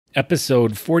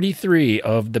Episode 43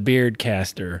 of The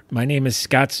Beardcaster. My name is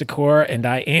Scott Sikora, and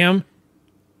I am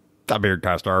The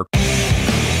Beardcaster.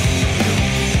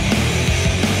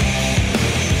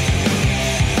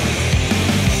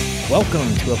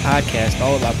 Welcome to a podcast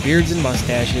all about beards and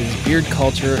mustaches, beard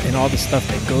culture, and all the stuff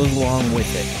that goes along with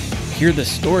it. Hear the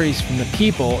stories from the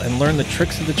people and learn the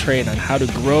tricks of the trade on how to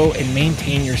grow and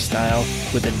maintain your style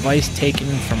with advice taken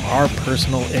from our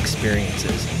personal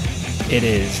experiences. It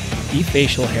is the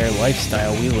facial hair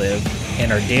lifestyle we live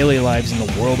and our daily lives in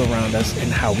the world around us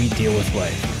and how we deal with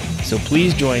life. So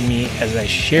please join me as I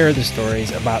share the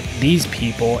stories about these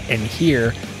people and hear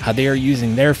how they are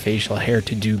using their facial hair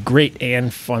to do great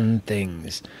and fun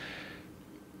things.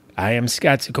 I am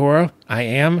Scott Sikora. I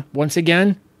am, once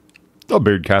again, The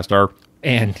Beardcaster.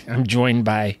 and I'm joined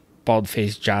by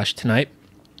Bald-Faced Josh tonight.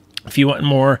 If you want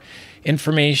more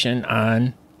information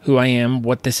on who I am,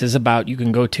 what this is about, you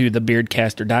can go to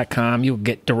thebeardcaster.com. You'll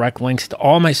get direct links to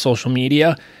all my social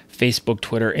media, Facebook,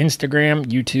 Twitter, Instagram,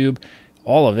 YouTube,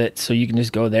 all of it. So you can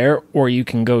just go there, or you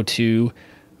can go to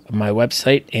my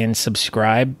website and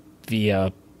subscribe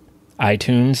via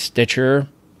iTunes, Stitcher,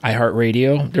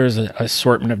 iHeartRadio. There's an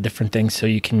assortment of different things, so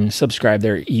you can subscribe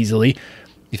there easily.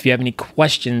 If you have any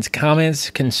questions, comments,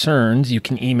 concerns, you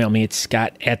can email me at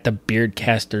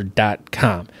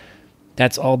scott@thebeardcaster.com.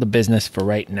 That's all the business for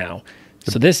right now.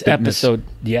 So this episode,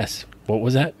 yes, what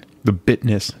was that? The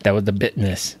bitness. That was the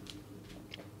bitness.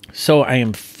 So I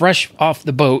am fresh off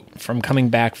the boat from coming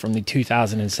back from the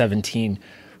 2017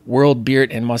 World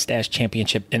Beard and Mustache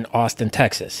Championship in Austin,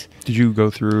 Texas. Did you go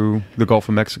through the Gulf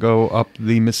of Mexico, up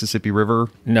the Mississippi River,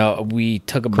 No, we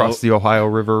took a across boat the Ohio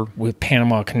River? with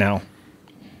Panama Canal.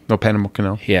 No, Panama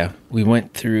Canal. Yeah, we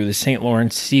went through the St.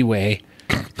 Lawrence Seaway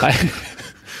by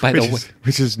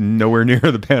Which is nowhere near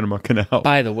the Panama Canal.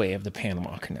 by the way of the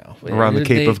Panama Canal. Around the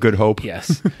Cape of Good Hope.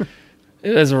 Yes.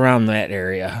 It was around that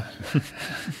area.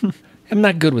 I'm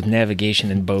not good with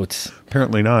navigation in boats.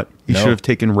 Apparently not. You No. should have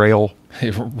taken rail.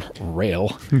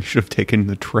 Rail. You should have taken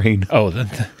the train. Oh, the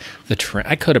train.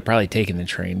 I could have probably taken the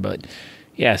train, but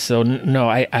yeah. So no,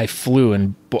 I flew,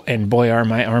 and boy, are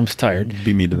my arms tired.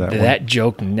 Beat me to that one. That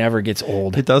joke never gets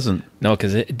old. It doesn't. No,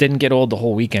 because it didn't get old the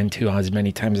whole weekend too, as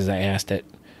many times as I asked it.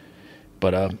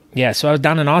 But yeah. So I was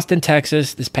down in Austin,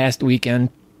 Texas this past weekend,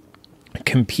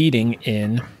 competing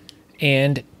in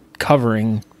and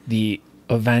covering the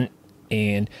event,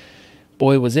 and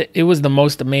boy, was it was the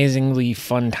most amazingly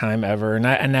fun time ever. And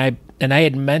I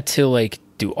had meant to like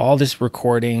do all this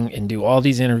recording and do all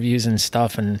these interviews and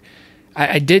stuff, and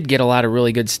I did get a lot of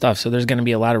really good stuff. So there's going to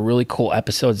be a lot of really cool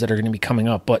episodes that are going to be coming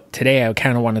up. But today I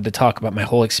kind of wanted to talk about my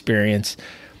whole experience.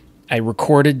 I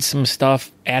recorded some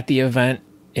stuff at the event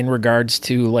in regards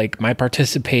to like my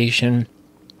participation,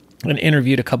 and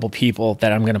interviewed a couple people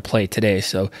that I'm going to play today.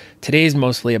 So today's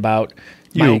mostly about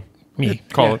me.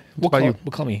 Call it. We'll It's about you.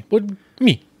 call me. What?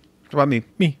 Me. It's about me.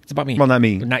 Me. It's about me. Well, not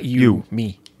me. But not you. You.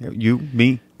 Me. You,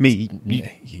 me.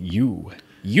 You.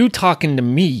 You talking to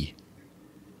me.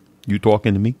 You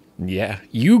talking to me? Yeah.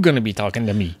 You going to be talking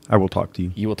to me. I will talk to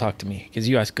you. You will talk to me because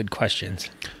you ask good questions.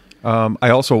 I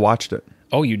also watched it.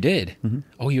 Oh, you did? Mm-hmm.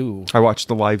 Oh, you. I watched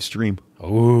the live stream.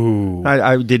 Oh.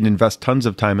 I didn't invest tons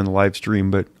of time in the live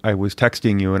stream, but I was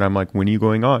texting you, and I'm like, when are you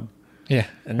going on? Yeah.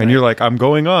 And you're like, I'm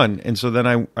going on. And so then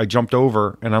I jumped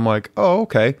over, and I'm like, oh,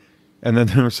 okay. And then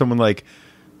there was someone like,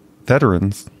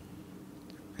 veterans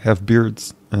have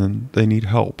beards, and they need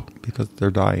help because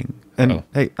they're dying. And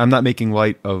hey, I'm not making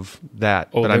light of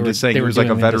that, but I'm just saying it was like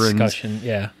a veterans discussion.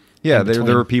 Yeah. Yeah,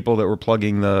 there were people that were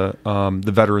plugging the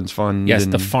Veterans Fund. Yes,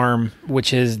 and the farm,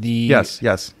 which is the yes.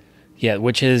 Yeah,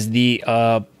 which is the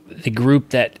group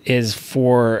that is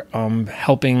for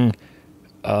helping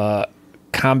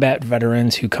combat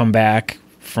veterans who come back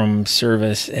from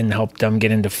service and help them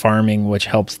get into farming, which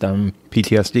helps them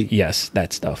PTSD. Yes,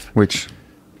 that stuff. Which,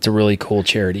 it's a really cool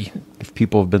charity. if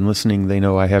people have been listening, they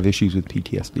know I have issues with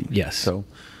PTSD. Yes, so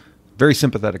very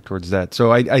sympathetic towards that.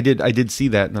 So I did see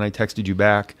that, and then I texted you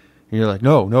back, and you're like,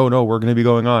 no, we're going to be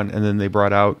going on. And then they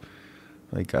brought out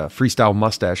like freestyle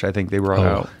mustache. I think they brought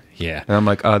out. Yeah. And I'm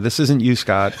like, this isn't you,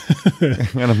 Scott.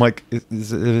 And I'm like,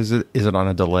 is it on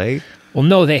a delay? Well,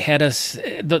 no, they had us.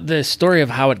 The story of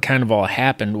how it kind of all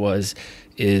happened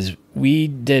is we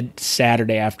did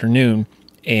Saturday afternoon,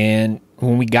 and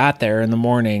when we got there in the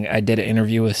morning, I did an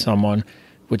interview with someone,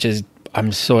 which is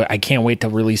I can't wait to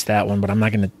release that one, but I'm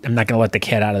not gonna let the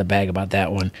cat out of the bag about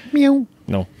that one. Meow.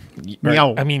 No.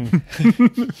 Meow. I mean,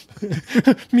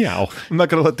 meow. I'm not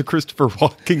going to let the Christopher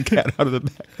Walken cat out of the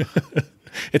bag.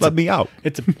 Let me out.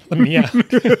 Let me out.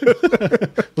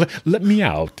 let me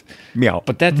out. Meow.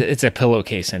 But it's a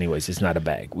pillowcase anyways. It's not a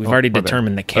bag. We've already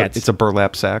determined the cats. It's a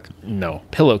burlap sack. No,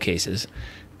 pillowcases.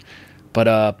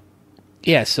 But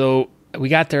yeah, so we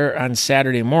got there on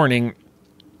Saturday morning,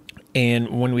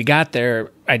 and when we got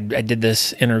there, I did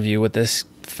this interview with this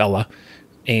fella,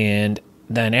 and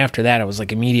then after that, I was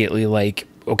like immediately like,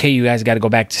 okay, you guys got to go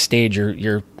back to stage.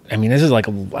 I mean, this is like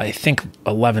I think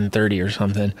 11:30 or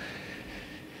something,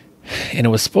 and it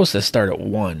was supposed to start at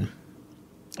 1.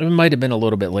 It might have been a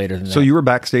little bit later than that. So you were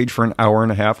backstage for an hour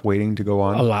and a half waiting to go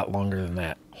on? A lot longer than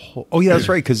that. Oh yeah, that's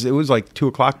right. Because it was like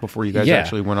 2:00 before you guys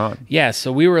actually went on. Yeah,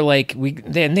 so we were like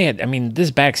they had. I mean,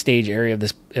 this backstage area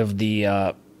of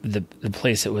the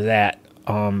place it was at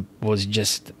was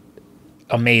just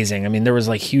amazing. I mean, there was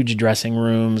like huge dressing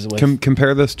rooms. With,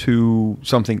 compare this to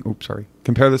something. Oops, sorry.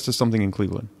 Compare this to something in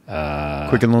Cleveland.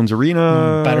 Quicken Loans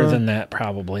Arena. Better than that,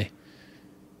 probably.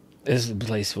 This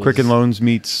place was Quicken Loans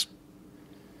meets.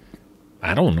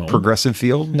 I don't know. Progressive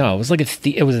Field? No, it was like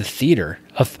it was a theater,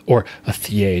 or a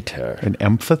theater. An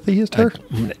amphitheater?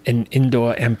 An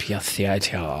indoor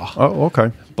amphitheater. Oh,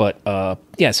 okay. But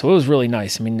yeah, so it was really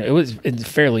nice. I mean, it's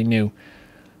fairly new,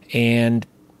 and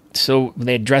so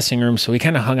they had dressing rooms. So we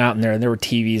kind of hung out in there. There were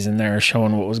TVs in there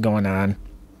showing what was going on.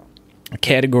 A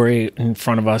category in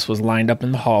front of us was lined up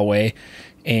in the hallway.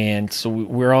 And so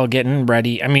we're all getting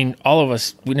ready. I mean, all of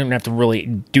us, we didn't have to really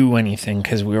do anything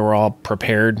because we were all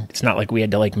prepared. It's not like we had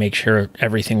to like make sure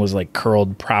everything was like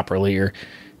curled properly or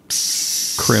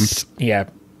crimped. Yeah,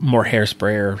 more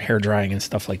hairspray or hair drying and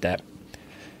stuff like that.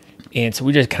 And so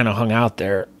we just kind of hung out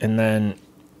there. And then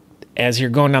as you're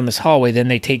going down this hallway, then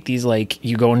they take these like,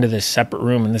 you go into this separate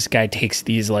room and this guy takes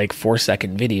these like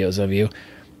 4-second videos of you.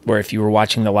 Where if you were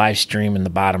watching the live stream in the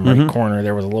bottom right corner,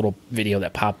 there was a little video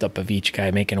that popped up of each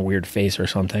guy making a weird face or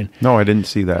something. No, I didn't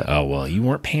see that. Oh, well, you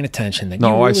weren't paying attention. Then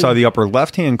no, I saw the upper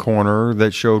left-hand corner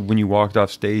that showed when you walked off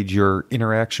stage your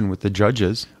interaction with the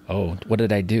judges. Oh, what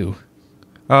did I do?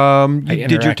 You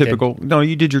did your typical. No,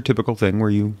 you did your typical thing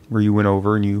where you went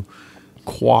over and you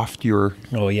coiffed your.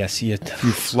 Oh yes, you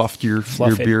fluffed your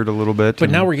beard a little bit. But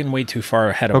now we're getting way too far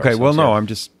ahead of ourselves. Okay, well, no, I'm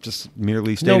just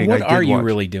merely stating. No, what are you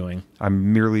really doing?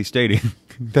 I'm merely stating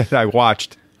that I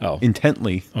watched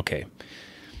intently. Okay.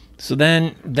 So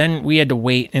then we had to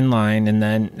wait in line, and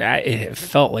then it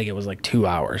felt like it was like 2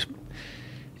 hours.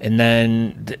 And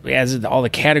then as all the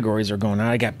categories are going on,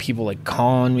 I got people like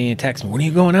calling me and texting me, when are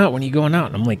you going out? When are you going out?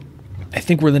 And I'm like, I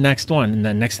think we're the next one. And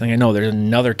then next thing I know, there's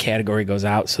another category goes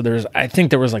out. So I think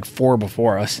there was like 4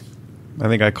 before us. I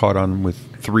think I caught on with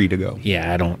 3 to go.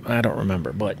 Yeah, I don't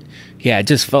remember. But yeah, it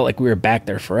just felt like we were back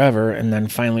there forever. And then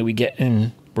finally we're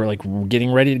getting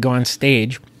ready to go on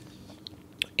stage.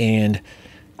 And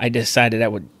I decided I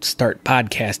would start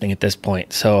podcasting at this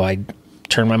point. So I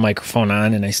turned my microphone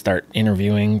on and I start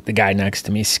interviewing the guy next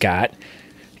to me, Scott,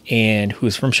 and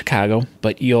who's from Chicago.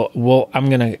 But I'm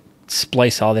going to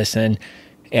splice all this in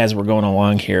as we're going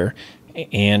along here.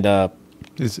 And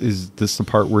is this the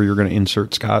part where you're going to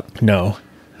insert Scott? No,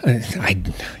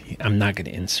 I'm not going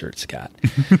to insert Scott.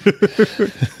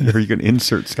 Are you going to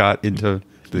insert Scott into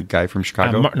the guy from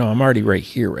Chicago? I'm already right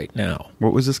here right now.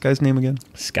 What was this guy's name again?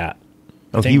 Scott.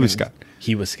 Oh, he was Scott.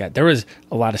 He was Scott. There was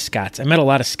a lot of Scotts. I met a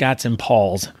lot of Scotts and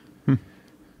Pauls.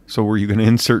 So were you going to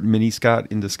insert Mini Scott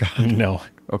into Scott? No.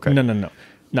 Okay. No.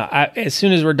 As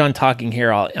soon as we're done talking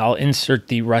here, I'll insert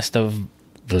the rest of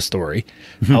the story.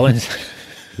 The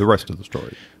rest of the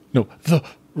story. No, the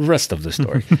rest of the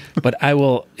story. But I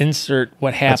will insert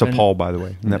what happened. That's a Paul, by the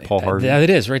way. Isn't that Paul Harvey? Yeah,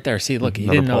 it is right there. See, look, you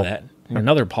didn't know that.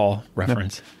 Another Paul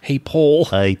reference. No. Hey, Paul.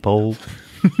 Hey, Paul.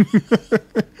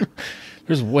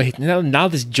 There's now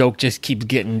this joke just keeps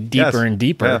getting deeper and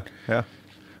deeper. Yeah.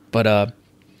 But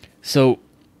so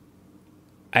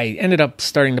I ended up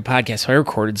starting the podcast. So I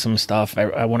recorded some stuff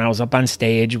when I was up on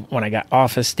stage, when I got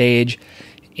off of stage,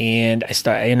 and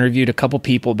I interviewed a couple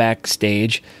people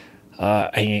backstage.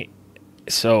 I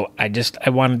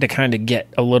wanted to kind of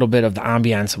get a little bit of the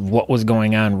ambiance of what was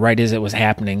going on right as it was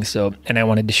happening. So, and I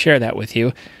wanted to share that with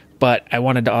you, but I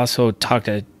wanted to also talk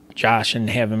to Josh and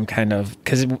have him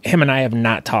because him and I have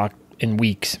not talked in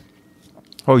weeks.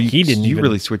 Oh, you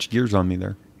really switched gears on me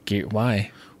there.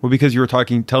 Why? Well, because you were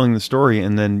telling the story,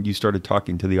 and then you started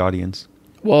talking to the audience.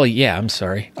 Well, yeah, I'm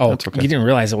sorry. Oh, that's okay. You didn't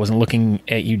realize I wasn't looking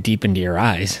at you deep into your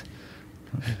eyes.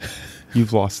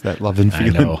 You've lost that love and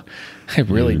feeling. I know. I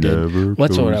really did.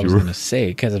 That's what I was going to say,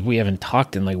 because we haven't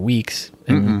talked in like weeks.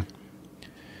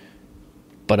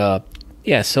 But,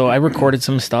 yeah, so I recorded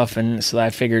some stuff, and so I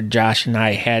figured Josh and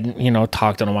I hadn't,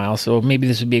 talked in a while, so maybe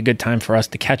this would be a good time for us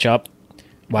to catch up,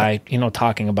 by,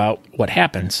 talking about what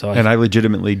happened. So And I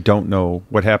legitimately don't know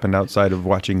what happened outside of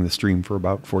watching the stream for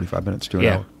about 45 minutes to an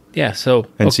hour. Yeah, so...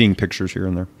 And seeing pictures here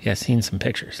and there. Yeah, seeing some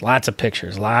pictures. Lots of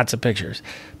pictures.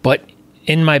 But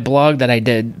in my blog that I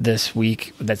did this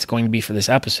week, that's going to be for this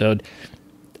episode,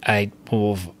 I've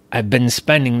been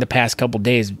spending the past couple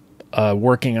days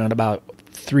working on about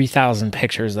 3,000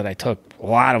 pictures that I took, a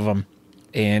lot of them,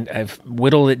 and I've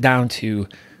whittled it down to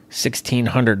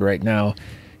 1,600 right now.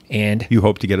 And you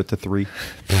hope to get it to 3?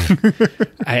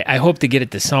 I hope to get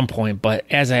it to some point, but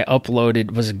as I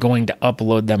was going to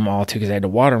upload them all too, because I had to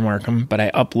watermark them, but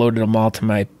I uploaded them all to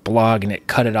my blog and it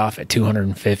cut it off at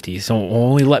 250. So it will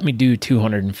only let me do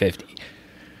 250.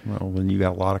 Well, then you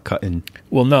got a lot of cutting.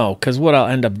 Well, no, because what I'll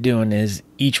end up doing is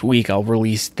each week I'll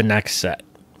release the next set.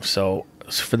 So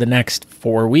for the next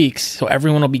 4 weeks, so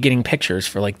everyone will be getting pictures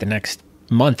for like the next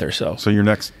month or so. So your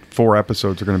next 4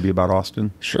 episodes are going to be about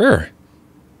Austin? Sure.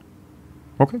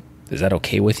 Okay. Is that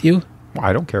okay with you? Well,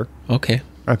 I don't care. Okay.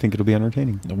 I think it'll be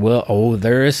entertaining. Well,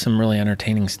 there is some really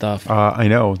entertaining stuff. I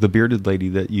know. The bearded lady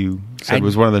that you said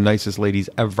was one of the nicest ladies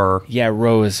ever. Yeah,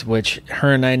 Rose, which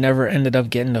her and I never ended up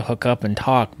getting to hook up and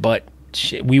talk, but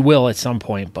we will at some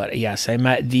point. But yes, I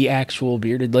met the actual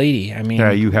bearded lady. I mean, yeah,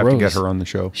 you have Rose. to get her on the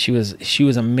show. She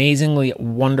was amazingly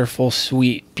wonderful,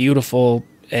 sweet, beautiful,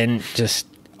 and just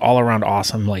all around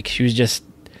awesome. Like, she was just,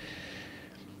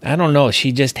 I don't know,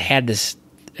 she just had this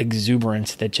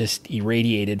exuberance that just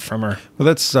irradiated from her. Well,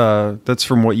 that's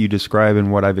from what you describe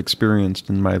and what I've experienced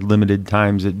in my limited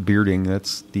times at bearding.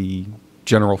 That's the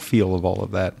general feel of all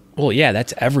of that. Well, yeah,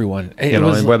 that's everyone.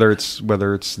 And whether it's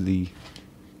the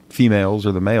females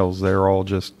or the males, they're all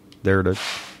just there to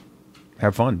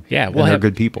have fun. Yeah, well, and they're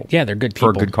good people. Yeah, they're good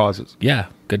people for good causes. Yeah,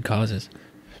 good causes.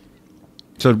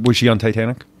 So was she on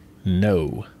Titanic?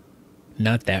 No,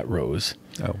 not that Rose.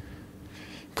 Oh.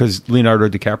 Because Leonardo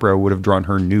DiCaprio would have drawn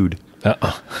her nude.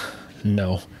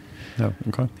 No. No,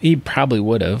 okay. He probably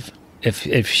would have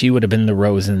if she would have been the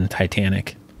Rose in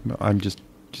Titanic. No, I'm just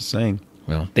saying.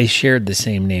 Well, they shared the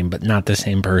same name, but not the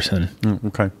same person.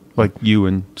 Okay. Like you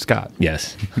and Scott.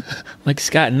 Yes. Like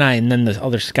Scott and I, and then the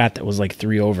other Scott that was like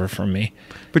 3 over from me.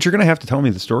 But you're going to have to tell me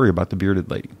the story about the bearded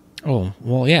lady. Oh,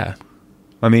 well, yeah.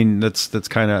 I mean, that's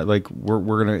kind of like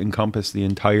we're going to encompass the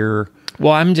entire...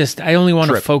 Well, I only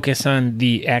want to focus on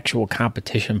the actual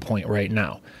competition point right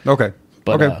now. Okay.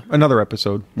 But, okay. Another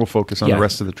episode. We'll focus on the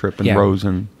rest of the trip and Rose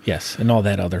and... Yes, and all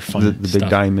that other fun the stuff. big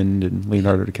diamond and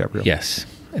Leonardo DiCaprio. Yes.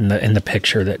 And the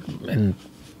picture that...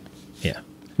 Yeah.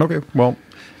 Okay. Well,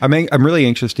 I'm really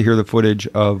anxious to hear the footage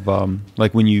of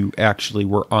like when you actually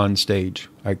were on stage.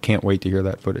 I can't wait to hear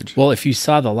that footage. Well, if you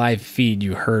saw the live feed,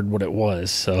 you heard what it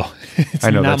was, so it's I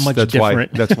know, not much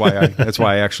different. That's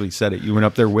why I actually said it. You went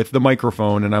up there with the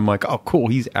microphone, and I'm like, oh, cool.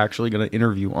 He's actually going to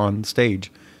interview on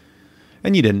stage,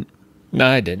 and you didn't. No,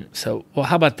 I didn't. So, well,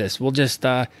 how about this? We'll just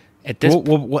at this.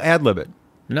 We'll ad lib it.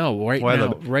 No, right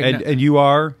now. And you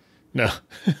are no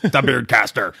the beard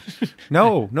caster.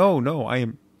 No.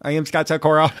 I am Scott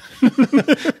Sakura,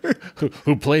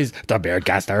 who plays the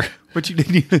beardcaster. But you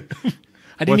didn't even.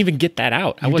 I didn't even get that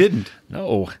out. You didn't.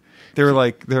 No. They're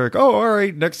like, oh, all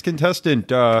right, next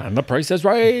contestant. And the price is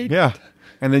right. Yeah.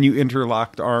 And then you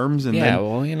interlocked arms. And then,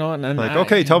 well, you know. And like,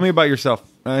 okay, tell me about yourself.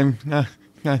 I'm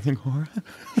Sakura.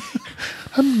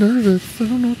 I'm nervous. I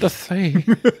don't know what to say.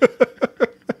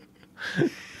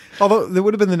 Although there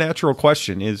would have been the natural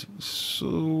question is, so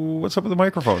what's up with the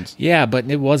microphones? Yeah, but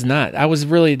it was not. I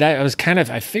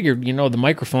figured, the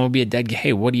microphone would be a dead,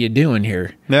 hey, what are you doing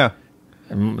here? Yeah.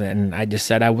 And I just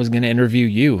said I was going to interview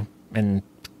you. And,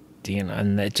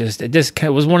 and it just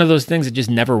was one of those things that just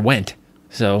never went.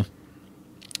 So,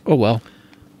 oh well.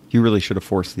 You really should have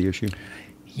forced the issue.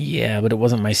 Yeah, but it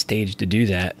wasn't my stage to do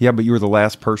that. Yeah, but you were the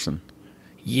last person.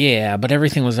 Yeah, but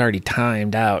everything was already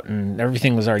timed out, and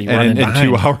everything was already running behind.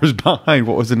 And 2 hours behind.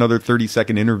 What was another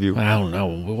 30-second interview? I don't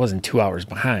know. It wasn't 2 hours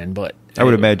behind, but... I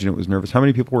would imagine it was nervous. How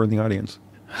many people were in the audience?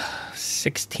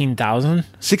 16,000.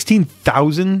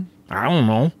 16,000? I don't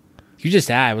know. You just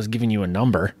said I was giving you a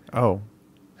number. Oh.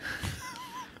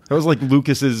 That was like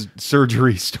Lucas's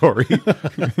surgery story.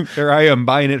 There I am,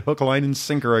 buying it hook, line, and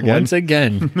sinker again. Once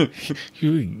again.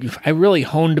 I really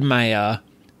honed my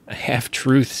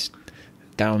half-truths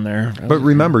down there. But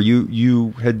remember,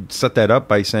 you had set that up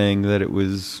by saying that it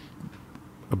was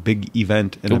a big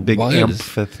event and a big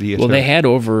amphitheater. Well, they had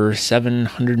over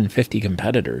 750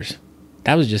 competitors.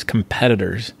 That was just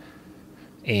competitors.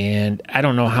 And I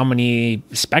don't know how many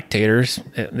spectators.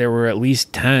 There were at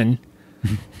least 10.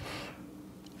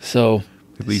 So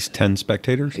At least 10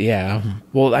 spectators? Yeah.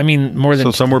 Well, I mean, more than...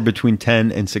 So somewhere between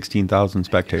 10 and 16,000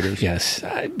 spectators. Yes.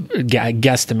 I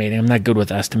guesstimating. I'm not good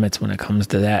with estimates when it comes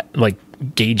to that, like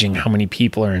gauging how many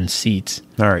people are in seats.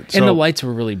 All right. And the lights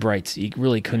were really bright, so you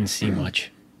really couldn't see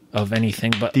much of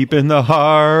anything. But deep in the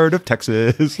heart of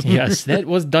Texas. Yes, that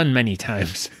was done many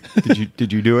times.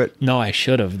 Did you do it? No, I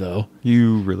should have, though.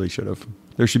 You really should have.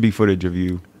 There should be footage of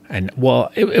you. And well,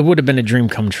 it would have been a dream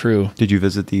come true. Did you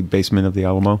visit the basement of the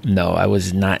Alamo? No, I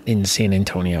was not in San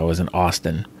Antonio. I was in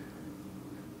Austin.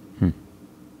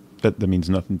 That means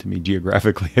nothing to me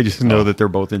geographically. I just know that they're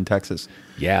both in Texas.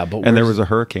 Yeah, but and there was a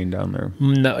hurricane down there.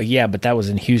 No, yeah, but that was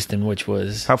in Houston, which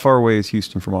was... How far away is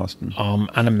Houston from Austin? On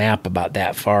a map, about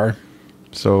that far.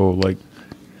 So, like,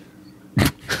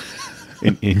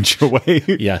 an inch away?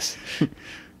 Yes.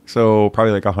 So,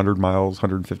 probably like 100 miles,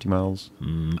 150 miles,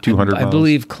 200 miles? I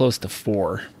believe close to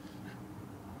 4.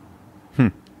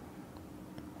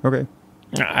 Okay.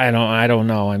 I don't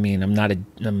know. I mean, I'm not a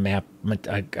map...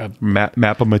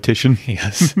 Mathematician?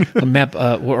 Yes. A map...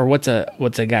 or what's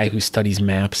a guy who studies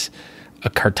maps? A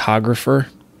cartographer?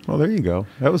 Well, there you go.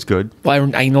 That was good. Well,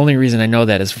 the only reason I know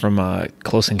that is from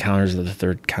Close Encounters of the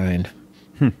Third Kind.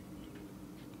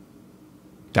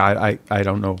 I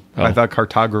don't know. Oh. I thought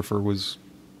cartographer was...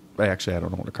 Actually, I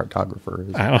don't know what a cartographer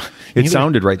is. It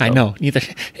sounded right, though. I know.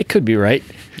 It could be right.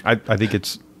 I think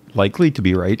it's likely to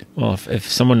be right. Well, if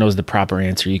someone knows the proper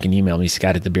answer, you can email me,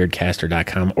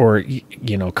 scott@thebeardcaster.com, or,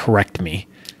 correct me.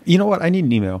 You know what? I need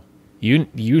an email. You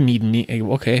need me.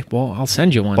 Okay, well, I'll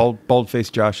send you one.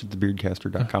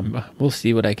 Baldfacejosh@thebeardcaster.com. We'll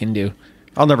see what I can do.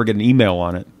 I'll never get an email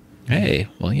on it. Hey,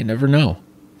 well, you never know.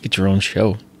 Get your own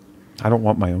show. I don't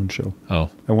want my own show. Oh.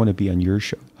 I want to be on your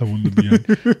show. I want to be on.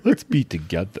 Let's be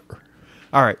together.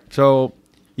 All right. So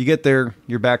you get there.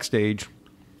 You're backstage.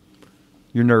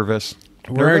 You're nervous.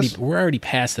 We're already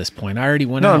past this point. I already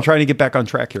went out. No, I'm trying to get back on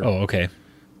track here. Oh, okay.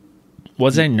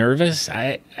 Was I nervous?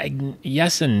 I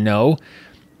yes and no.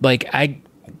 Like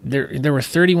there were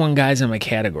 31 guys in my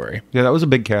category. Yeah, that was a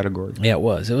big category. Yeah, it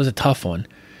was. It was a tough one.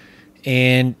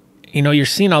 And you're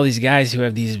seeing all these guys who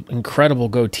have these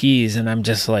incredible goatees, and I'm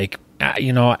just like, I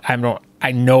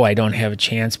know I don't have a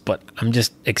chance, but I'm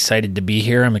just excited to be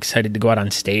here. I'm excited to go out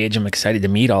on stage. I'm excited to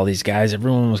meet all these guys.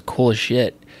 Everyone was cool as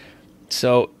shit.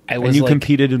 So and you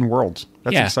competed in Worlds.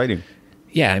 That's exciting.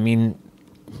 Yeah, I mean,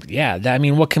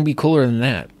 what can be cooler than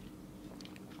that?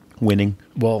 Winning.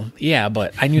 Well, yeah,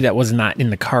 but I knew that was not in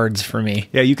the cards for me.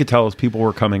 Yeah, you could tell as people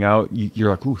were coming out,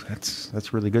 you're like, ooh,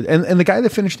 that's really good. And the guy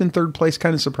that finished in third place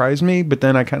kind of surprised me, but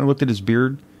then I kind of looked at his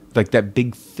beard, like that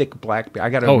big, thick black beard. I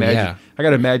got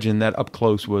to imagine that up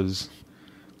close was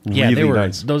really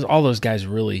nice. All those guys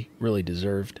really, really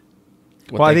deserved.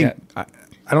 I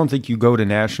don't think you go to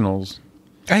nationals.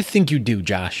 I think you do,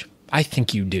 Josh. I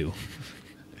think you do.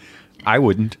 I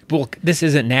wouldn't. Well, this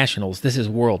isn't nationals. This is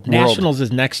world. Nationals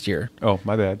is next year. Oh,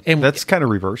 my bad. And that's kind of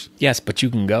reverse. Yes, but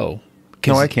you can go.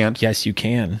 No, I can't. Yes, you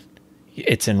can.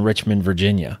 It's in Richmond,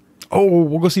 Virginia. Oh,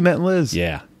 we'll go see Matt and Liz.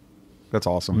 Yeah. That's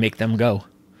awesome. Make them go.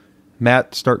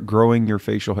 Matt, start growing your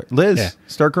facial hair. Liz,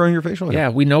 start growing your facial hair. Yeah,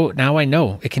 we know. Now I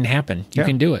know. It can happen. You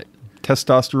can do it.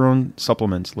 Testosterone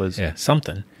supplements, Liz. Yeah,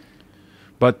 something.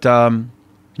 But, no,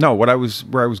 where I was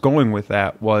going with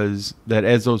that was that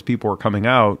as those people were coming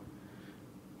out,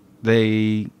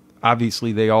 they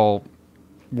all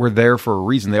were there for a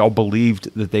reason. They all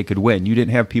believed that they could win. You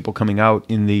didn't have people coming out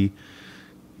in the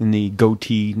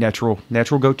goatee, natural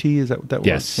goatee. Is that what that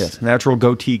was? Yes, natural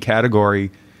goatee category.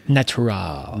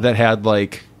 Natural. That had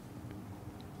like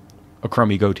a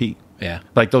crummy goatee. Yeah,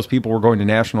 like those people were going to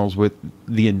nationals with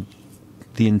the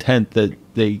intent that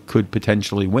they could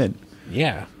potentially win.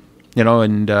 Yeah,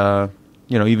 and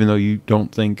even though you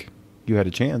don't think you had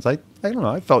a chance, I don't know.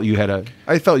 I felt you had a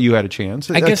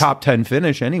chance. I guess, top 10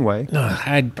 finish anyway. No,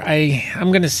 I'm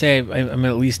going to say I'm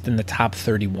at least in the top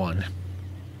 31.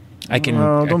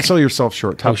 Don't sell yourself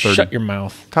short. Top 30. Shut your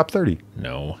mouth. Top 30.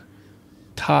 No.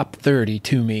 Top 30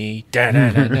 to me. Isn't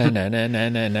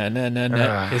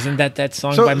that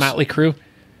song by Motley Crue?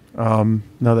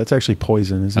 No, that's actually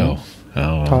Poison, isn't it?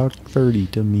 Oh. Talk 30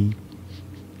 to me.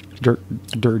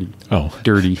 Dirty. Oh.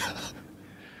 Dirty.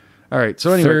 All right,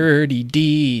 so anyway. 30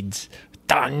 deeds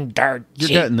done dirt cheap.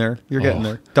 You're getting there. You're getting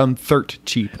there. Done 30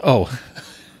 cheap. Oh,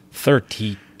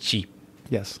 30 cheap.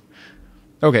 Yes.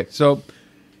 Okay, so.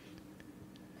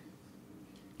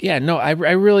 Yeah, no, I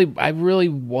really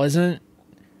wasn't.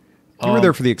 You were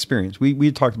there for the experience. We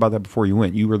had talked about that before you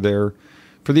went. You were there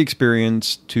for the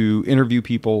experience, to interview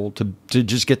people, to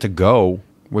just get to go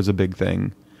was a big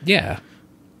thing. Yeah.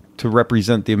 To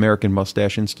represent the American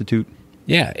Mustache Institute.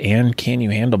 Yeah, and Can You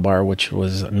Handlebar, which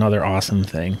was another awesome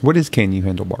thing. What is Can You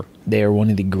Handlebar? They are one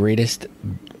of the greatest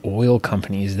oil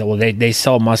companies. Well, they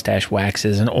sell mustache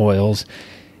waxes and oils,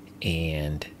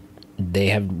 and they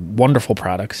have wonderful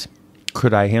products.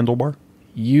 Could I handlebar?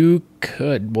 You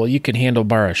could. Well, you could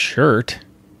handlebar a shirt,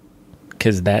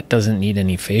 because that doesn't need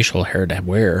any facial hair to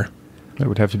wear. That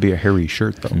would have to be a hairy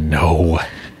shirt, though. No.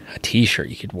 A t-shirt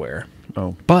you could wear.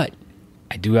 Oh. But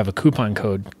I do have a coupon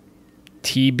code,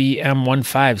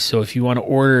 TBM15. So if you want to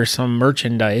order some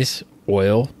merchandise,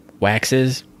 oil,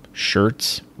 waxes,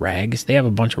 shirts, rags, they have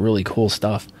a bunch of really cool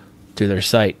stuff through their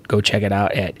site. Go check it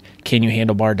out at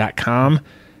canyouhandlebar.com.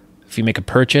 If you make a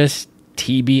purchase,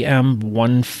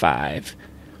 TBM15.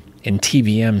 And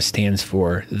TBM stands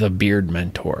for The Beard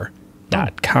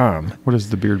Mentor.com. What is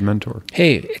the Beard Mentor?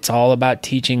 Hey, it's all about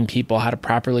teaching people how to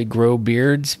properly grow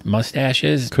beards,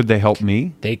 mustaches. Could they help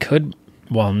me? They could.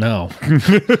 Well, no.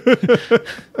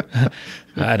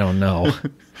 I don't know.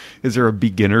 Is there a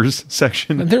beginners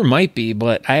section? There might be,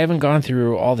 but I haven't gone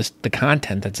through all the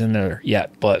content that's in there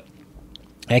yet. But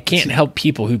I can't help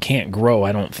people who can't grow,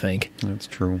 I don't think. That's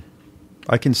true.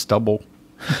 I can stubble.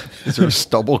 Is there a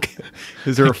stubble?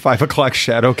 Is there a 5 o'clock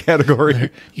shadow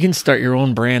category? You can start your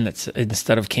own brand that's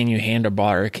instead of Can You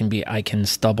Handlebar, it can be I Can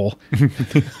Stubble.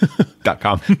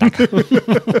 .com.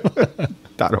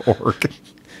 .org.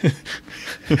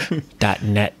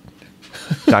 .net.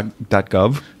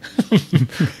 .gov.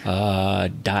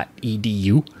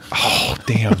 .edu. Oh,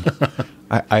 damn.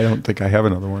 I don't think I have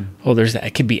another one. Oh, there's that.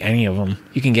 It could be any of them.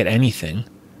 You can get anything.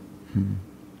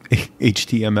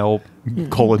 HTML : /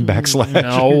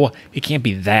 No, it can't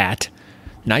be that.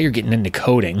 Now you're getting into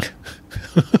coding.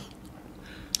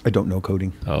 I don't know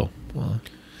coding. Oh, well.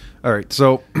 All right.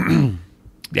 So,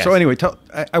 Yes. so anyway,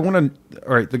 I want to.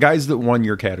 All right, the guys that won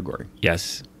your category.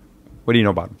 Yes. What do you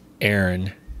know about them?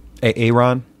 Aaron.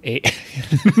 Aaron.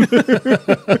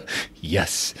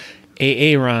 Yes.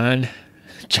 Aaron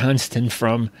Johnston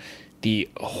from the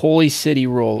Holy City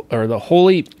or the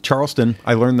Holy Charleston.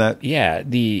 I learned that. Yeah,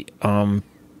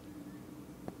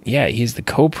 he's the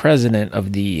co-president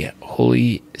of the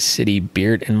Holy City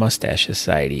Beard and Mustache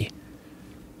Society.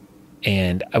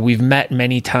 And we've met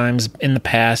many times in the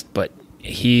past, but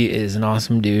he is an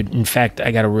awesome dude. In fact,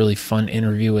 I got a really fun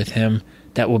interview with him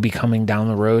that will be coming down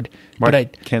the road. Why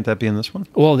can't that be in this one?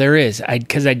 Well, there is.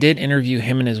 Because I did interview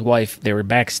him and his wife. They were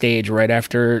backstage right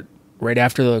after they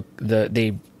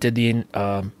did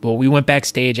the we went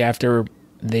backstage after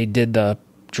they did the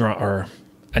draw or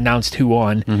announced who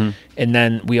won, and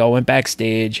then we all went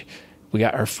backstage. We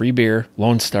got our free beer,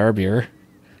 Lone Star beer.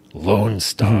 Lone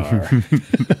Star.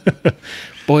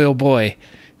 Boy, oh boy,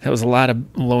 that was a lot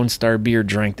of Lone Star beer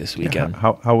drank this weekend.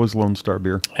 Yeah, how was Lone Star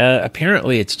beer?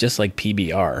 Apparently, it's just like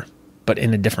PBR, but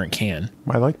in a different can.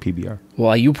 I like PBR.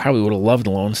 Well, you probably would have loved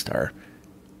Lone Star.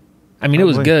 I mean, It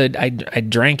was good. I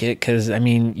drank it because, I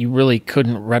mean, you really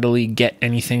couldn't readily get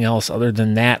anything else other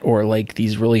than that or, like,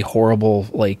 these really horrible,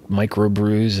 like,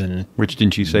 microbrews and... Which,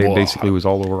 didn't you say, basically was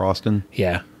all over Austin?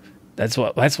 Yeah. That's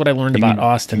what I learned about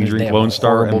Austin. You drink Lone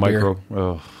Star and micro...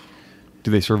 Oh.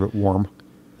 Do they serve it warm?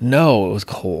 No, it was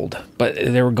cold. But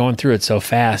they were going through it so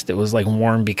fast, it was, like,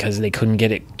 warm because they couldn't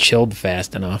get it chilled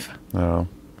fast enough. Oh.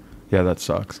 Yeah, that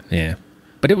sucks. Yeah.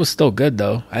 But it was still good,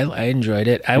 though. I enjoyed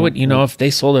it. I would, if they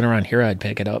sold it around here, I'd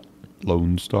pick it up.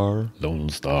 Lone Star. Lone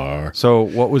Star. So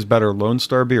what was better, Lone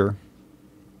Star beer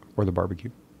or the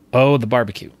barbecue? Oh, the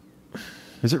barbecue.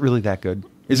 Is it really that good?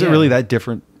 Is it really that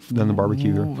different than the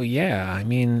barbecue beer? Oh, yeah. I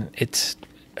mean,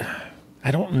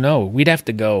 I don't know. We'd have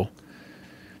to go.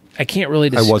 I can't really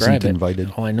describe it. I wasn't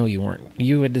invited. Oh, I know you weren't.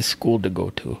 You had the school to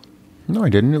go to. No, I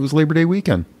didn't. It was Labor Day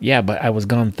weekend. Yeah, but I was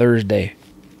gone Thursday.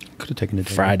 Could have taken a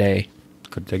day. Friday.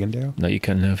 Could have taken a day off. No, you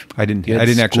couldn't have. I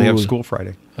didn't actually have school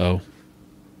Friday. Oh.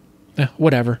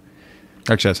 Whatever.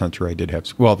 Actually, that's not true. I did have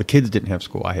school. Well, the kids didn't have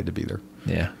school. I had to be there.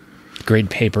 Yeah. Grade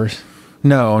papers.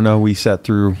 No. We sat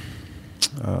through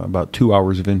about 2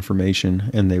 hours of information,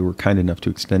 and they were kind enough to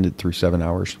extend it through 7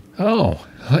 hours. Oh.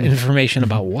 Information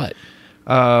about what?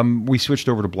 We switched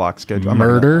over to block schedule.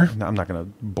 Murder? I'm not going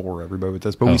to bore everybody with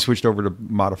this, but we switched over to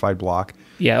modified block.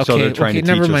 Yeah, okay. So they're trying to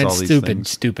never teach mind. us all these things.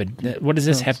 Stupid. What does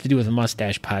this have to do with a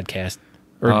mustache podcast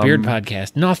or a beard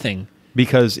podcast? Nothing.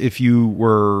 Because if you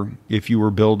were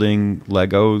building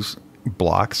Legos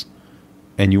blocks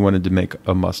and you wanted to make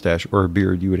a mustache or a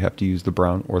beard, you would have to use the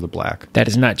brown or the black. That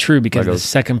is not true because Legos. the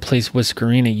second place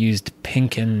Whiskerina used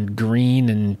pink and green,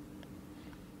 and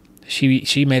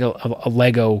she made a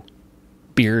Lego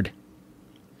beard.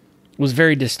 It was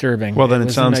very disturbing. Well, then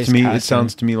it sounds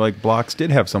to me like blocks did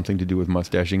have something to do with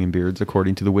mustaching and beards,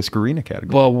 according to the Whiskerina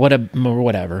category. Well,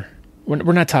 whatever.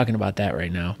 We're not talking about that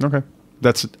right now. Okay.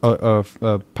 That's a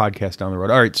podcast down the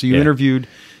road. All right, so you Yeah.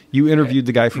 interviewed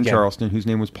the guy from Charleston whose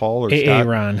name was Paul or Scott?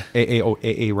 Ron.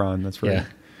 A Ron, that's right. Yeah.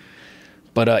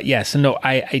 But so no,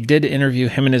 I did interview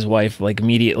him and his wife like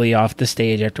immediately off the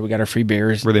stage after we got our free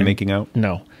beers. Were they making out?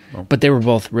 No. Oh. But they were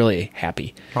both really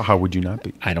happy. How would you not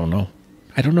be? I don't know.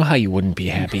 I don't know how you wouldn't be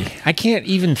happy. I can't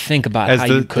even think about how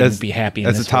you couldn't be happy.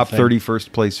 As the top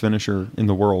 31st place finisher in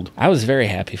the world. I was very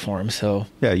happy for him. So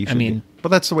yeah, you should. I mean, but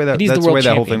that's the way that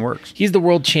whole thing works. He's the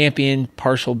world champion,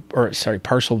 partial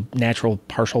natural,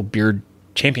 partial beard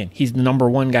champion. He's the number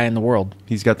one guy in the world.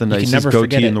 He's got the nicest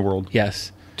goatee in the world.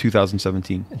 Yes.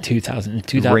 2017.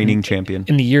 2000 reigning champion.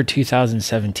 In the year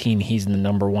 2017, he's the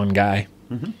number one guy.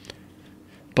 Mm-hmm.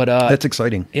 But that's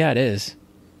exciting. Yeah, it is.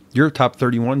 You're a top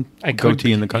 31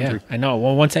 goatee in the country. Yeah, I know.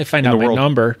 Well, once I find out my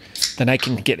number, then I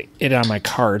can get it on my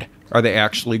card. Are they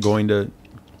actually going to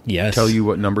tell you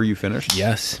what number you finished?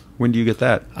 Yes. When do you get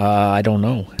that? I don't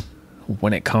know.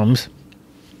 When it comes.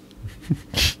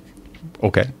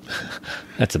 Okay.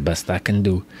 That's the best I can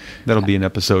do. That'll be an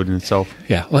episode in itself.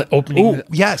 Yeah. Opening. Oh,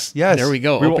 yes. There we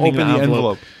go. We will open the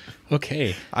envelope.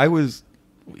 Okay. I was...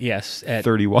 Yes. At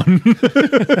 31.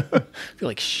 I feel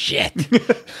like shit.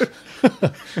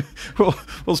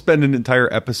 We'll spend an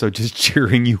entire episode just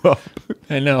cheering you up.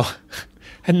 I know.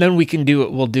 And then we can do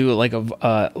it. We'll do it like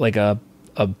a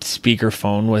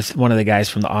speakerphone with one of the guys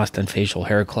from the Austin Facial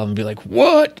Hair Club and be like,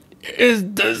 "What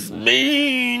does this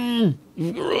mean?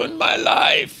 You ruined my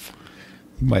life."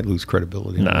 You might lose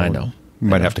credibility. No, I know. You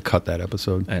might have to cut that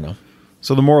episode. I know.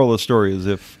 So the moral of the story is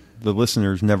if the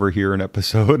listeners never hear an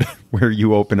episode where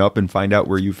you open up and find out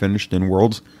where you finished in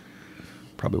Worlds,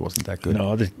 probably wasn't that good.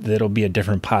 No, that'll be a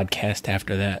different podcast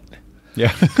after that.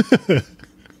 Yeah.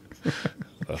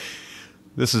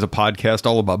 This is a podcast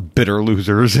all about bitter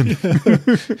losers.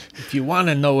 If you want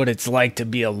to know what it's like to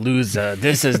be a loser,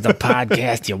 this is the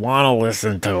podcast you want to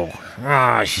listen to.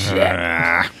 Oh,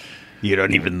 shit. You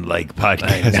don't even like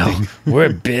podcasting. I know.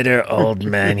 We're bitter old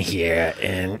men here.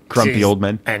 And grumpy old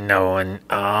men. I know. And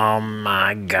oh,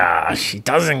 my gosh. It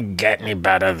doesn't get any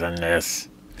better than this.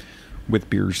 With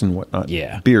beers and whatnot.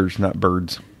 Yeah. Beers, not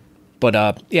birds.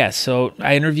 But, yeah, so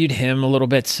I interviewed him a little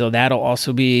bit, so that'll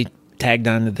also be tagged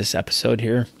onto this episode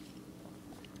here.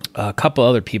 A couple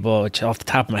other people, which off the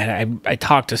top of my head, I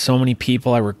talked to so many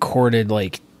people. I recorded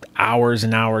like hours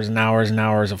and hours and hours and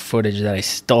hours of footage that I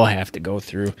still have to go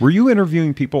through. Were you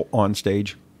interviewing people on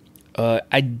stage?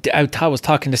 I was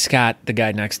talking to Scott, the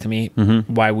guy next to me,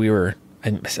 while we were,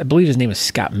 I believe his name is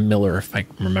Scott Miller, if I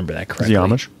remember that correctly. Is he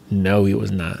Amish? No, he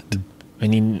was not.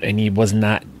 And he was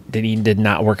not, he did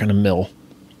not work on a mill.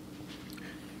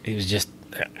 He was just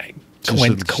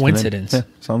coincidence. Yeah,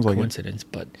 sounds like coincidence.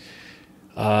 But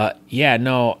yeah,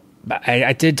 no,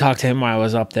 I did talk to him while I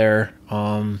was up there,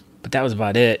 but that was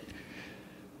about it.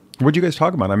 What'd you guys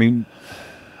talk about? I mean,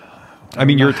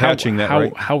 you're attaching that,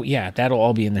 right? Yeah, that'll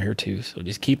all be in there too. So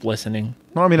just keep listening.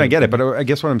 No, I mean, I get it, but I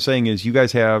guess what I'm saying is you're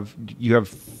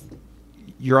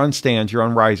on stands, you're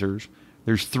on risers.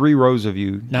 There's 3 rows of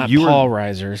you. Not Paul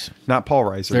risers. Not Paul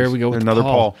risers. There we go. With another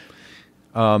Paul.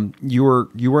 You were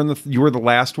the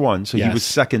last one, so he was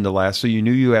second to last. So you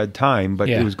knew you had time, but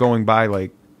it was going by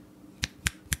like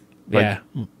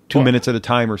 2 minutes at a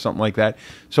time or something like that.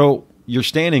 So you're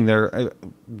standing there.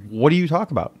 What do you talk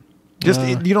about? Just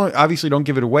you don't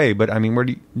give it away. But I mean,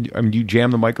 do you jam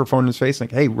the microphone in his face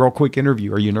like, "Hey, real quick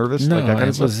interview. Are you nervous?" No, like that kind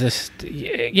it was just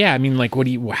I mean, like,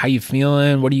 how you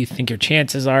feeling? What do you think your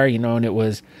chances are? And it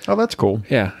was. Oh, that's cool.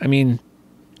 Yeah, I mean,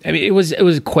 it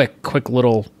was quick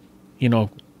little,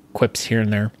 quips here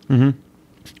and there. Mm-hmm.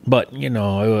 But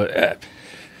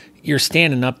you're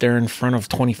standing up there in front of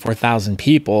 24,000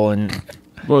 people, and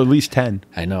well, at least 10.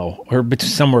 I know, or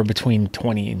somewhere between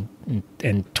 20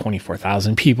 and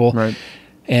 24,000 people, right?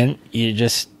 And you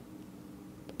just,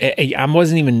 I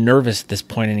wasn't even nervous at this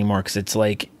point anymore because it's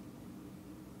like,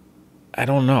 I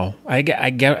don't know, I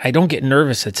don't get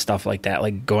nervous at stuff like that,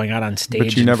 like going out on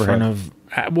stage in front of.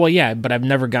 Well, yeah, but I've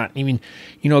never gotten even,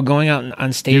 going out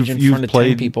on stage in front of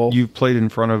 10 people. You've played in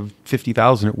front of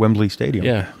 50,000 at Wembley Stadium.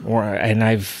 Yeah, and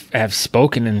I've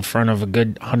spoken in front of a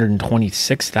good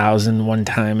 126,000 one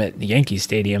time at the Yankee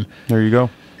Stadium. There you go.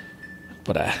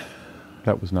 But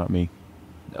that was not me.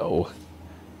 No,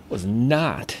 was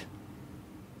not.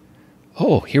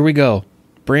 Oh, here we go.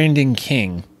 Brandon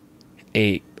King,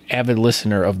 a avid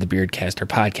listener of the Beardcaster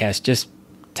podcast, just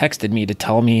texted me to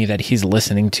tell me that he's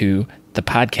listening to the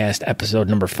podcast episode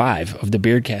number 5 of the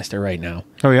Beardcaster right now.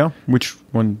 Oh yeah? Which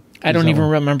one? I don't even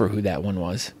remember who that one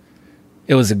was.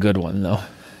 It was a good one though.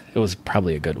 It was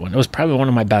probably a good one. It was probably one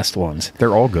of my best ones.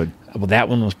 They're all good. Well, that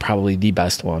one was probably the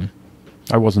best one.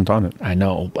 I wasn't on it. I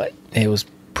know, but it was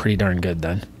pretty darn good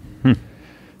then.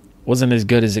 Wasn't as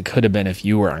good as it could have been if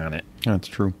you were on it. That's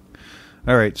true.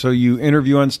 All right, so you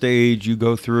interview on stage, you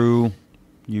go through,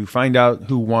 you find out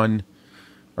who won.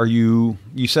 You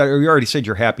already said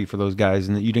you're happy for those guys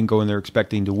and that you didn't go in there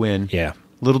expecting to win. Yeah.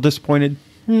 A little disappointed?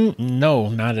 No,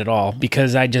 not at all.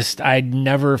 Because I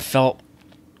never felt,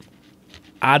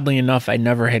 oddly enough, I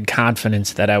never had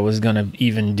confidence that I was going to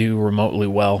even do remotely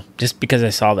well, just because I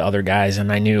saw the other guys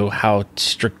and I knew how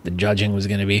strict the judging was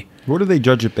going to be. What do they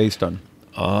judge it based on?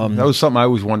 That was something I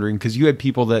was wondering, because you had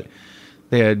people that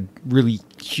they had really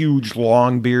huge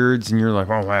long beards and you're like,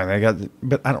 oh man, they got,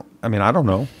 but I don't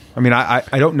know. I mean, I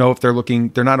don't know if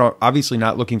they're not obviously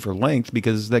not looking for length,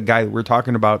 because that guy that we're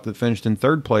talking about that finished in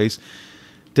third place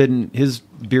his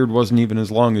beard wasn't even as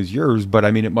long as yours, but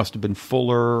I mean, it must have been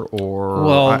fuller, or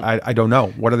I don't know.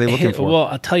 What are they looking for? Well,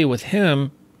 I'll tell you, with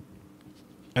him,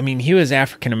 I mean, he was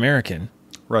African American.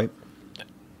 Right.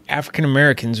 African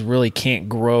Americans really can't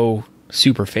grow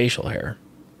super facial hair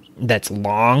that's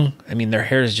long. I mean, their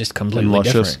hair is just completely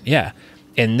different. Yeah.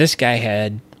 And this guy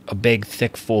had a big,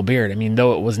 thick, full beard. I mean,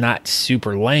 though it was not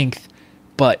super length,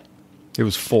 but it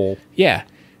was full. Yeah.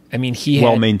 I mean,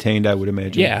 well maintained, I would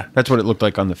imagine. Yeah. That's what it looked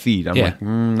like on the feed. I'm like,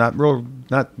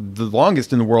 not the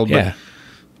longest in the world, but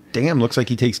damn, looks like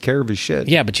he takes care of his shit.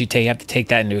 Yeah, but you have to take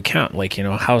that into account. Like,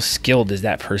 how skilled is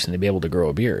that person to be able to grow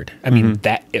a beard? I mean,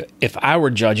 that if I were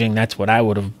judging, that's what I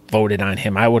would have voted on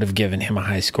him. I would have given him a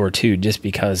high score too, just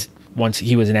because once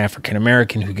he was an African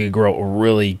American who could grow a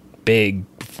really big,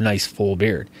 nice, full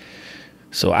beard.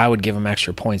 So I would give him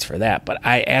extra points for that. But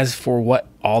as for what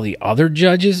all the other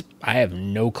judges, I have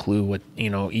no clue what,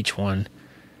 each one.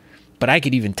 But I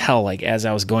could even tell, like, as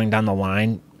I was going down the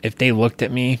line, if they looked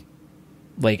at me,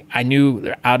 like, I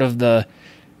knew out of I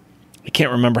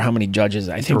can't remember how many judges.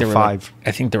 I think there were 5.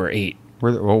 I think there were 8.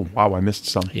 Oh, wow, I missed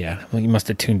some. Yeah, well, you must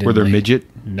have tuned in. Were there midget?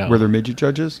 No. Were there midget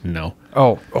judges? No.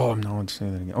 Oh, no one's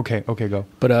saying that again. Okay, go.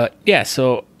 But, yeah,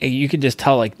 so you could just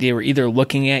tell, like, they were either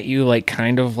looking at you, like,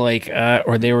 kind of like,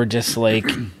 or they were just, like,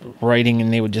 writing,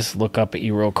 and they would just look up at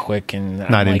you real quick. And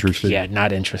not interested. Yeah,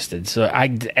 not interested. So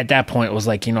at that point, it was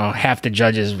like, half the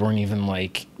judges weren't even,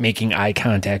 like, making eye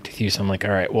contact with you. So I'm like,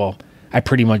 all right, well, I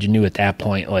pretty much knew at that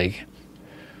point, like,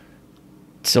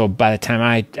 so by the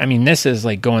time I mean, this is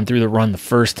like going through the run the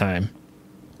first time,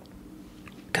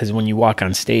 because when you walk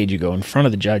on stage, you go in front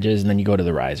of the judges and then you go to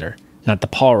the riser, not the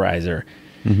Paul riser.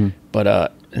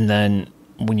 But, and then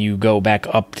when you go back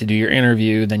up to do your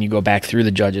interview, then you go back through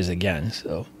the judges again.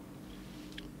 So,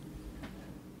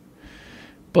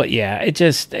 but yeah, I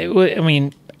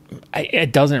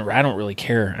don't really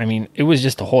care. I mean, it was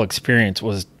just the whole experience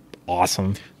was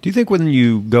awesome. Do you think when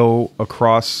you go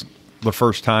across the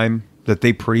first time that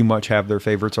they pretty much have their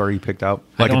favorites already picked out,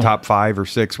 like a top 5 or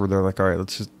 6, where they're like, all right,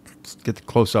 let's get the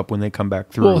close up when they come back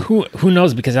through? Well, who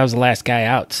knows? Because I was the last guy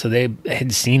out, so they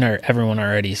had seen everyone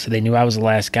already, so they knew I was the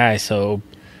last guy. So,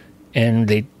 and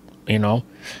they,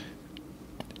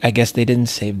 I guess they didn't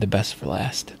save the best for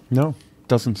last. No,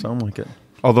 doesn't sound like it.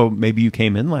 Although maybe you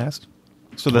came in last,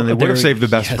 so then they would have saved the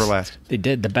best for last. They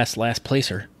did, the best last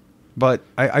placer. But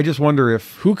I just wonder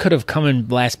if who could have come in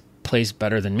last place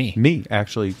better than me. Me,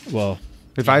 actually. Well,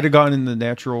 if I'd have gone in the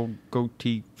natural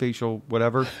goatee facial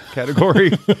whatever category,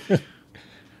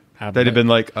 that'd have been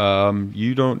like,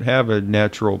 you don't have a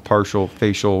natural partial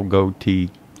facial goatee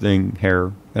thing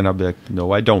hair, and I'd be like,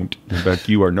 no, I don't. In fact,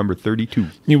 you are number 32.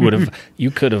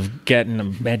 You could have gotten a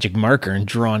magic marker and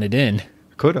drawn it in.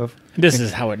 Could have. This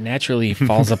is how it naturally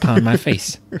falls upon my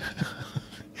face,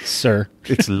 sir.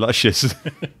 It's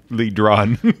lusciously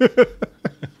drawn.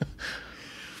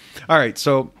 All right,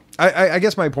 so I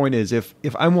guess my point is, if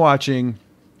I'm watching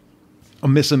a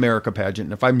Miss America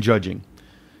pageant, if I'm judging,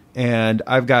 and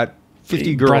I've got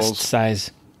 50 girls, breast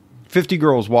size, 50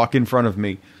 girls walk in front of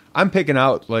me, I'm picking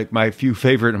out like my few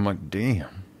favorite. I'm like,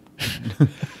 damn,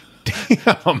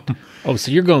 damn. Oh,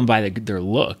 so you're going by their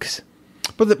looks,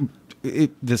 but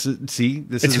this is who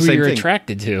the same you're thing.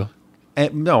 Attracted to.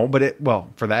 And, no, but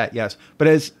for that, yes. But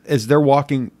as they're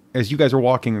walking. As you guys are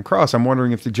walking across, I'm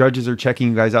wondering if the judges are checking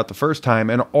you guys out the first time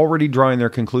and already drawing their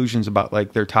conclusions about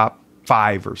like their top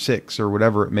 5 or 6 or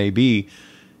whatever it may be,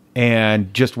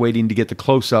 and just waiting to get the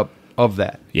close up of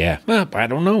that. Yeah, well, I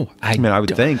don't know. I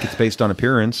would think it's based on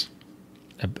appearance.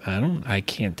 I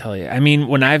can't tell you. I mean,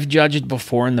 when I've judged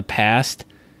before in the past,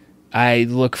 I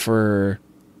look for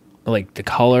like the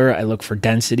color. I look for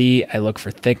density. I look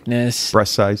for thickness.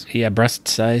 Breast size. Yeah, breast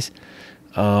size.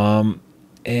 I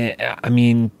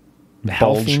mean.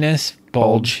 Healthiness,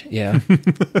 bulge, yeah.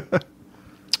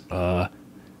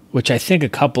 which I think a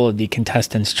couple of the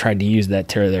contestants tried to use that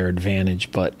to their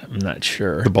advantage, but I'm not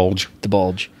sure. The bulge. The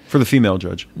bulge. For the female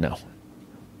judge. No.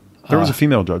 There was a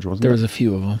female judge, wasn't there? There was a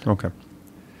few of them. Okay.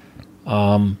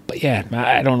 But yeah,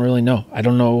 I don't really know. I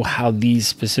don't know how these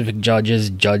specific judges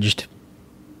judged.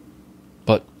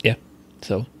 But yeah,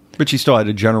 so. But you still had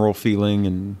a general feeling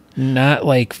and... Not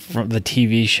like from the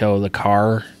TV show, The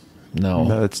Car. No.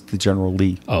 No, that's the General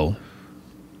Lee. Oh.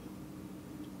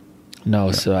 No,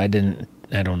 yeah. So I don't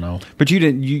know. But you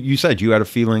didn't. You said you had a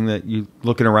feeling that you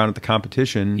looking around at the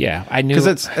competition. Yeah, I knew. Because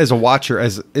that's, as a watcher,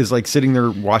 is like sitting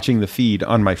there watching the feed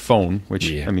on my phone,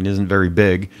 which I mean isn't very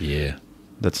big. Yeah,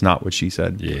 that's not what she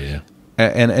said. Yeah.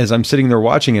 And as I'm sitting there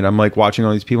watching it, I'm like watching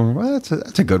all these people. Well,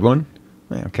 that's a good one.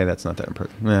 Okay, that's not that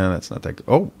impressive. Nah, that's not that good.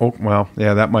 Oh, well,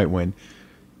 yeah, that might win.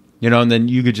 You know, and then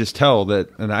you could just tell that.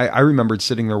 And I remembered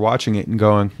sitting there watching it and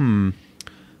going,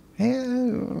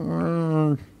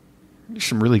 there's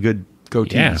some really good go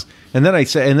teams. Yeah. And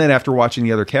then after watching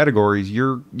the other categories,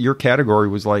 your category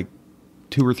was like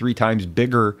 2 or 3 times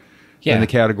bigger than the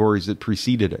categories that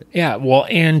preceded it. Yeah, well,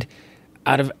 and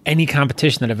out of any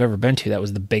competition that I've ever been to, that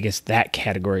was the biggest that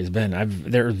category has been.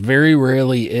 There very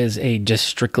rarely is a just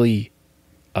strictly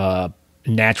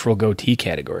natural goatee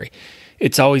category.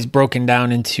 It's always broken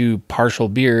down into partial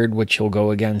beard, which you'll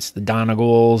go against the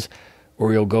Donegals,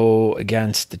 or you'll go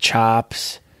against the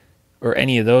chops, or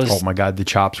any of those. Oh my God, the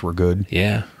chops were good.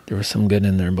 Yeah, there was some good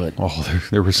in there, but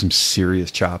there were some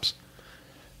serious chops.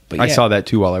 But I saw that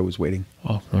too while I was waiting.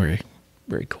 Oh, very,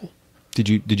 very cool. Did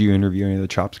you interview any of the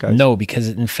chops guys? No, because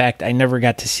in fact I never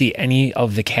got to see any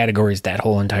of the categories that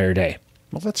whole entire day.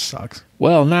 Well, that sucks.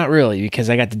 Well, not really, because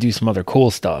I got to do some other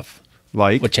cool stuff,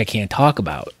 which I can't talk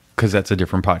about because that's a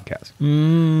different podcast.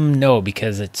 No,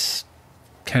 because it's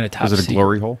kind of top secret. Was it a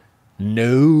glory hole?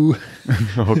 No.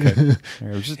 Okay. I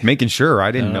was just making sure.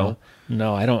 I didn't know.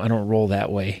 No, I don't roll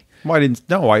that way. Well,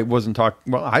 I wasn't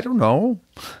talking. Well, I don't know.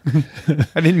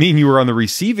 I didn't mean you were on the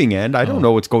receiving end. I don't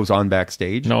know what goes on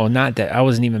backstage. No, not that. I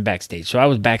wasn't even backstage. So I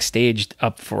was backstaged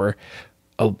up for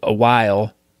a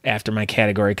while after my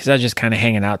category because I was just kind of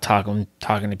hanging out, talking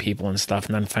to people and stuff.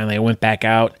 And then finally I went back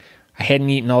out. I hadn't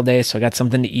eaten all day, so I got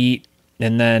something to eat.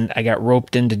 And then I got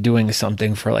roped into doing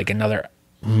something for like another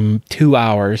 2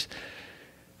 hours.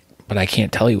 But I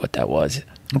can't tell you what that was.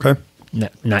 Okay.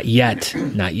 Not yet.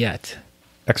 Not yet.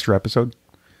 Extra episode?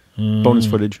 Bonus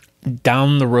footage?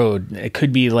 Down the road. It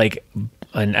could be like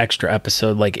an extra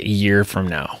episode like a year from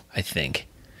now, I think.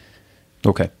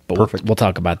 Okay. But perfect. We'll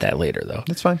talk about that later, though.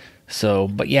 That's fine. So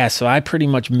I pretty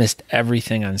much missed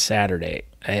everything on Saturday,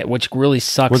 which really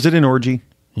sucks. Was it an orgy?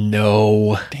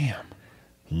 No. Damn.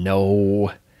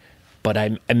 No. But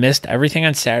I missed everything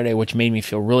on Saturday, which made me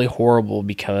feel really horrible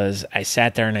because I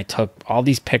sat there and I took all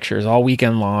these pictures all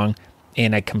weekend long,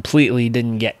 and I completely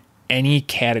didn't get any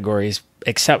categories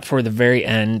except for the very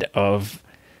end of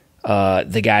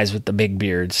the guys with the big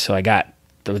beards. So I got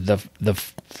the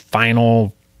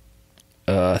final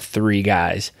 3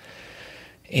 guys,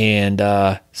 and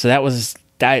so that was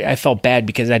I felt bad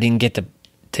because I didn't get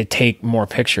to take more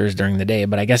pictures during the day.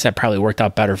 But I guess that probably worked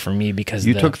out better for me because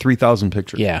you took 3,000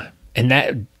 pictures. Yeah. And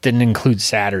that didn't include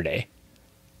Saturday.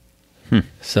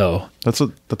 So that's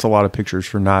a lot of pictures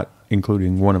for not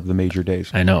including one of the major days.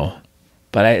 I know.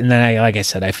 But like I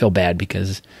said, I feel bad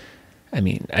because, I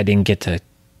mean, I didn't get to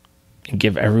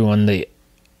give everyone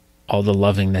all the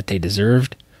loving that they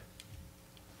deserved.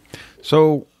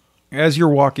 So as you're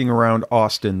walking around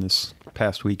Austin this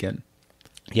past weekend.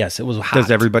 Yes, it was hot. Does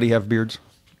everybody have beards?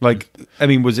 Like, I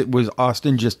mean, was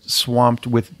Austin just swamped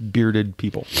with bearded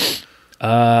people?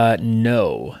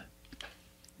 No,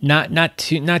 not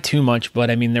too much, but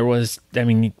I mean,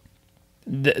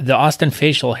 the Austin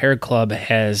Facial Hair Club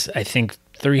has, I think,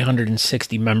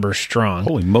 360 members strong.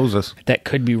 Holy Moses. That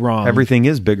could be wrong. Everything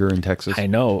is bigger in Texas. I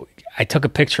know. I took a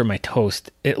picture of my toast.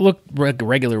 It looked like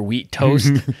regular wheat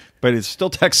toast. But it's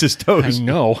still Texas toast. I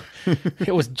know.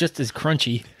 It was just as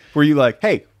crunchy. Were you like,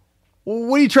 hey,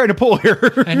 what are you trying to pull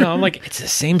here? I know. I'm like, it's the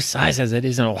same size as it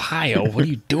is in Ohio. What are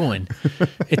you doing?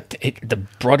 The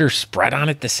butter spread on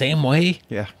it the same way.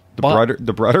 Yeah. The butter or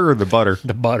the butter?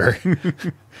 The butter.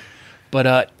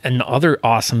 But another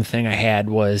awesome thing I had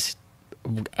was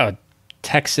a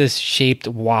Texas-shaped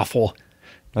waffle.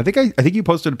 I think you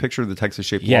posted a picture of the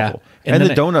Texas-shaped waffle. And the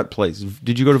donut place.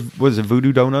 Did you go to, was it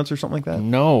Voodoo Donuts or something like that?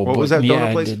 No. What was that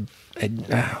donut place?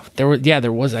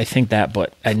 There was, I think that,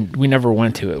 but we never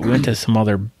went to it. We went to some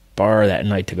other bar that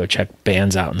night to go check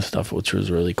bands out and stuff, which was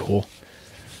really cool.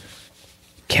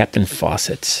 Captain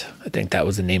Fawcett's, I think that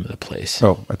was the name of the place.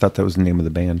 Oh, I thought that was the name of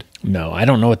the band. No, I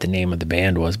don't know what the name of the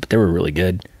band was, but they were really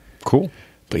good. Cool.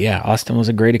 But yeah, Austin was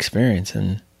a great experience,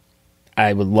 and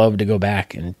I would love to go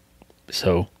back, and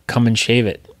so come and shave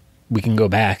it. We can go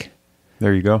back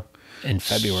There you go. in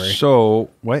February. So,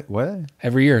 what?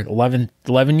 Every year,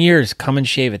 11 years, come and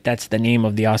shave it. That's the name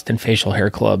of the Austin Facial Hair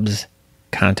Club's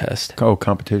contest. Oh,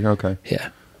 competition. Okay. Yeah.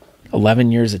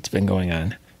 11 years it's been going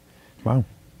on. Wow.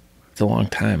 It's a long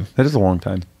time. That is a long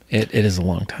time. It is a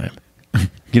long time.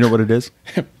 You know what it is?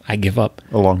 I give up.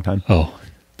 A long time. Oh.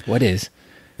 What is?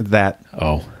 That.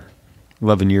 Oh.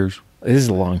 11 years. This is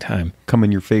a long time. Come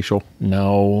in your facial.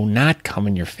 No, not come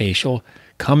in your facial.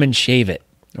 Come and shave it.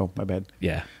 Oh, my bad.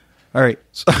 Yeah. All right.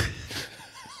 So,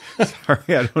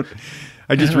 sorry,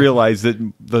 I just realized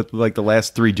that the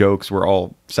last 3 jokes were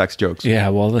all sex jokes. Yeah,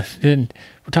 well, we're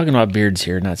talking about beards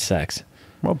here, not sex.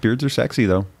 Well, beards are sexy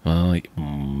though. Well,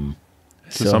 To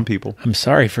some people. I'm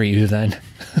sorry for you then.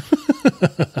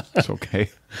 It's okay.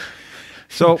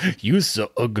 So You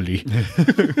so ugly.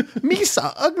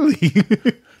 Misa ugly.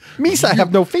 Misa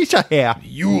have no facial hair.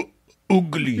 You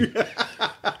ugly. Do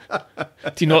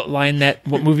you know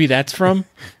what movie that's from?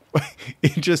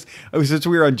 It just since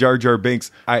we were on Jar Jar Binks,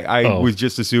 I Oh. was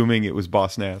just assuming it was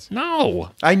Boss Nass.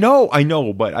 No. I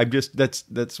know, but I'm just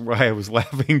that's why I was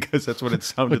laughing because that's what it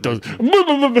sounded like.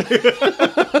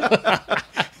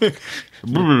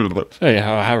 Hey,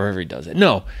 however he does it.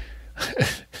 No.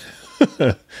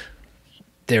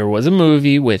 There was a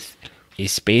movie with a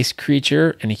space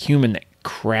creature and a human that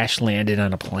crash landed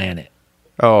on a planet.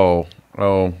 Oh,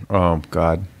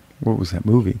 God. What was that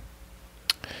movie?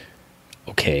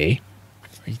 Okay.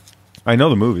 I know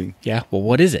the movie. Yeah, well,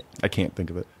 what is it? I can't think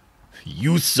of it.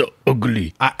 You so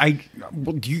ugly.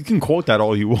 Well, you can quote that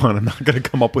all you want. I'm not going to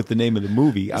come up with the name of the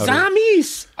movie.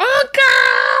 Zombies!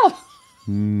 Uncle!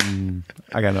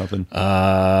 I got nothing.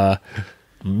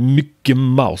 Mickey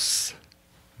Mouse.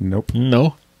 Nope.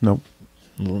 No? Nope.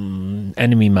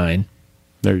 Enemy Mine.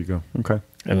 There you go. Okay.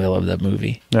 I love that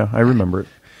movie. Yeah, I remember it.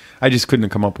 I just couldn't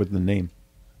come up with the name.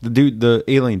 The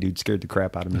alien dude scared the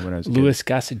crap out of me when I was a kid. Louis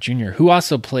Gossett Jr., who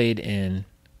also played in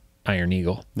Iron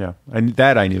Eagle. Yeah,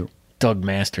 that I knew. Doug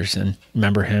Masterson.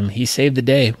 Remember him? He saved the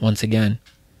day once again.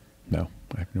 No,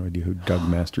 I have no idea who Doug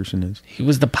Masterson is. He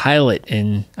was the pilot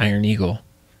in Iron Eagle.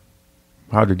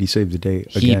 How did he save the day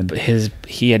again?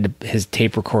 He had his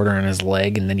tape recorder on his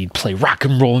leg, and then he'd play rock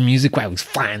and roll music while he was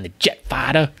flying the jet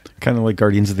fighter. Kind of like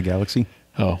Guardians of the Galaxy.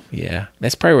 Oh, yeah.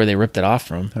 That's probably where they ripped it off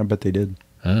from. I bet they did.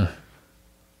 I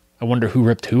wonder who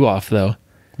ripped who off, though.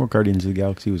 Well, Guardians of the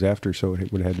Galaxy was after, so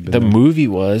it would have had to be. The movie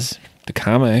was. The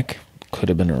comic could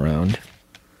have been around.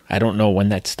 I don't know when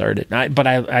that started.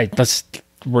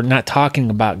 We're not talking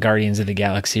about Guardians of the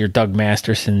Galaxy or Doug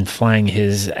Masterson flying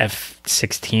his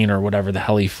F-16 or whatever the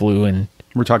hell he flew. And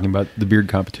we're talking about the beard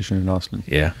competition in Austin.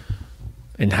 yeah.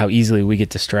 And how easily we get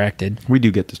distracted. We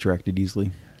do get distracted easily.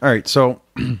 All right, so.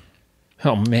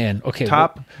 Oh, man. Okay.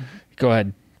 Go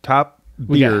ahead. Top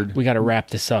beard. We got to wrap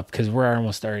this up because we're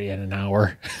almost already at an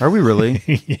hour. Are we really?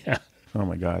 Yeah. Oh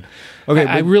my God. Okay.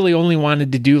 I really only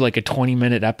wanted to do like a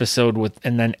 20-minute episode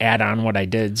and then add on what I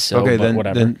did. So okay, then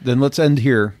whatever. Then let's end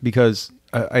here because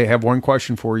I have one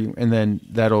question for you, and then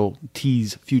that'll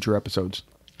tease future episodes.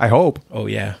 I hope. Oh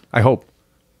yeah. I hope.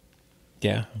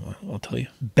 Yeah, I'll tell you.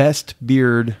 Best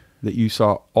beard that you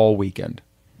saw all weekend.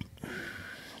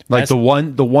 Like Best- the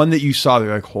one that you saw,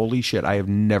 they're like, holy shit, I have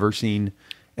never seen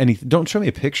anything. Don't show me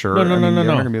a picture. No. I'm not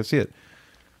gonna be able to see it.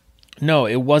 No,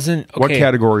 it wasn't. Okay. What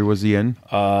category was he in?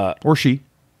 Or she?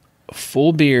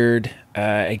 Full beard.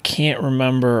 I can't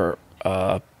remember.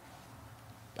 What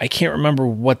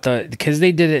because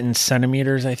they did it in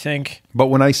centimeters, I think. But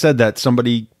when I said that,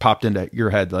 somebody popped into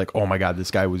your head like, "Oh my God, this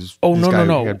guy was." Oh, this no, guy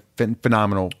no. had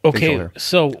phenomenal. facial Okay, hair.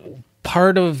 so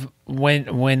part of when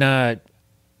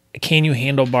Can You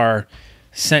Handlebar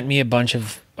sent me a bunch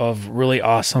of really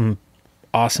awesome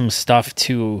stuff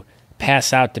to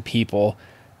pass out to people.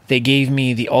 They gave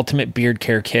me the ultimate beard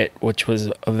care kit, which was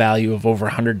a value of over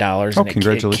 $100. Oh,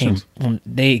 congratulations.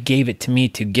 They gave it to me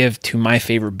to give to my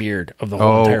favorite beard of the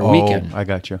whole entire weekend. I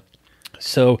got you.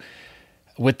 So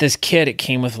with this kit, it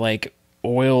came with like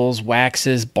oils,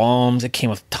 waxes, balms. It came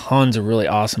with tons of really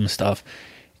awesome stuff.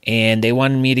 And they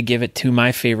wanted me to give it to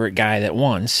my favorite guy that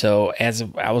won. So as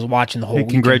I was watching the whole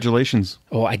weekend. Congratulations.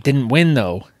 Oh, I didn't win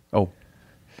though. Oh.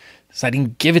 So I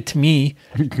didn't give it to me.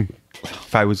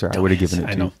 If I was there, I would have given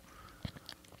it to you.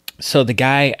 So the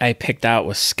guy I picked out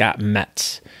was Scott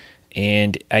Metz,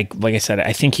 and like I said,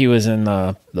 I think he was in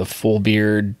the full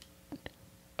beard.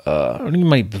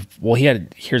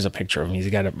 Here's a picture of him. He's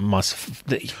got a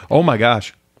Oh my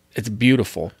gosh, it's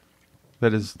beautiful.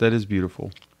 that is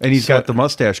beautiful, and he's got the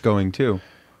mustache going too.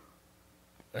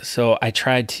 So I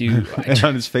tried to. And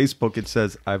on his Facebook, it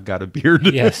says, "I've got a beard."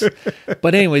 Yes,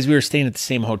 but anyways, we were staying at the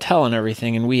same hotel and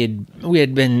everything, and we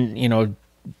had been,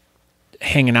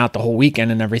 hanging out the whole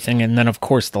weekend and everything. And then, of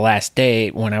course, the last day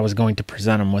when I was going to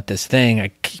present him with this thing, I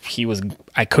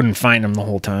couldn't find him the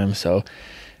whole time, so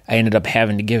I ended up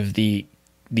having to give the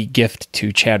gift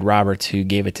to Chad Roberts, who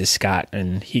gave it to Scott,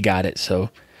 and he got it. So,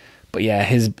 but yeah,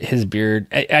 his beard.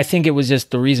 I think it was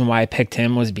just the reason why I picked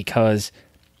him was because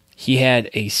he had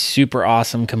a super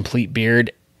awesome complete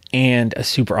beard and a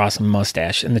super awesome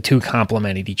mustache, and the two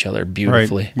complemented each other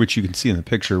beautifully. Right, which you can see in the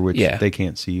picture, which they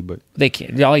can't see, but they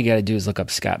can. All you got to do is look up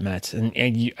Scott Metz, and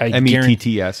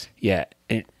Metts. Yeah,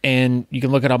 and you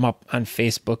can look it up on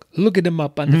Facebook. Look at him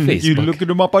up on the Facebook. You look at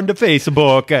him up on the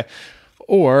Facebook,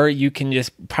 or you can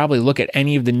just probably look at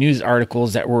any of the news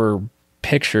articles that were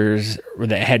pictures or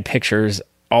that had pictures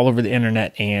all over the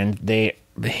internet, and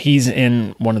he's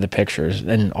in one of the pictures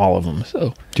in all of them.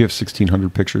 So, do you have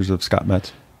 1,600 pictures of Scott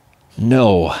Metz?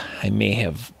 No, I may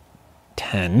have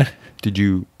 10. Did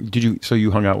you? So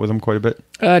you hung out with him quite a bit?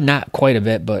 Not quite a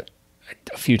bit, but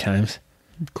a few times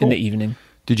in the evening.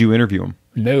 Did you interview him?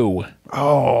 No.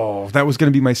 Oh, that was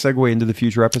going to be my segue into the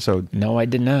future episode. No, I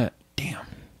did not. Damn.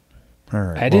 All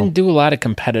right. I didn't do a lot of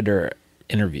competitor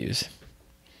interviews.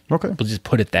 Okay. We'll just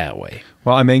put it that way.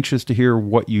 Well, I'm anxious to hear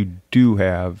what you do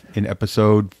have in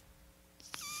episode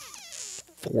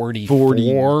 44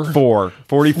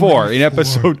 in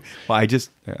episode. Well, I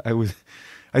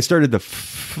started the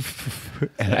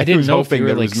I didn't know if you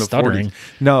were like stuttering.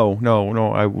 40s.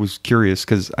 No, I was curious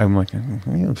because I'm like,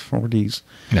 40s.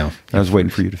 No, I was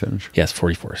waiting for you to finish. Yes,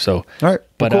 44. So all right,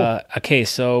 but cool. Okay,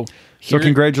 so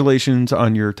congratulations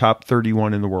on your top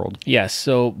 31 in the world. Yes,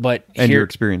 your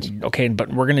experience. Okay,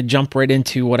 but we're gonna jump right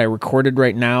into what I recorded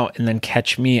right now, and then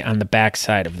catch me on the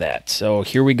backside of that. So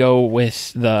here we go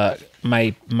with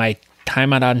my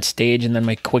time out on stage, and then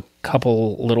my quick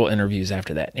couple little interviews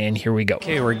after that. And here we go.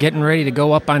 Okay, we're getting ready to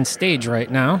go up on stage right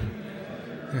now.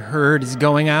 The herd is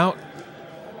going out.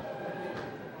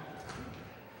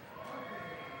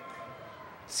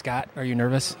 Scott, are you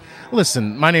nervous?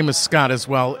 Listen, my name is Scott as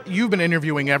well. You've been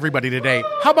interviewing everybody today.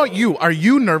 How about you? Are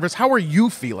you nervous? How are you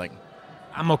feeling?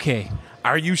 I'm okay.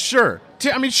 Are you sure?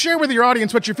 Share with your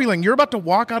audience what you're feeling. You're about to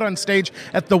walk out on stage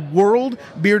at the World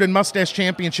Beard and Mustache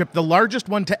Championship, the largest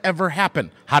one to ever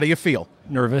happen. How do you feel?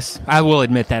 Nervous. I will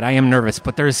admit that. I am nervous,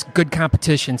 but there's good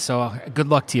competition, so good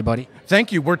luck to you, buddy.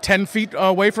 Thank you. We're 10 feet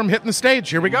away from hitting the stage.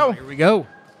 Here we go. Here we go.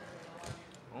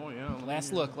 Oh, yeah.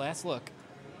 Last look. I'm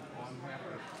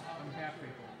happy.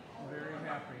 Very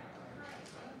happy.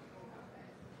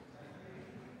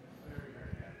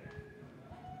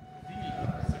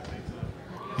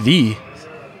 The.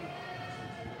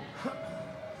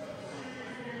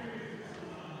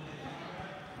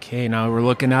 Okay, now we're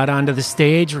looking out onto the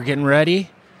stage. We're getting ready.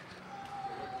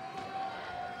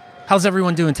 How's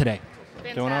everyone doing today?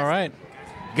 Fantastic. Doing all right.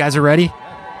 You guys are ready?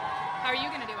 How are you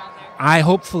going to do out there? I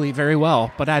hopefully very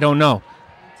well, but I don't know.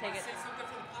 Take it.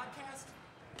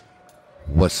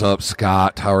 What's up,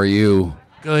 Scott? How are you?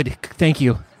 Good. Thank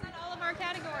you. All of our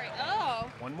category. Oh.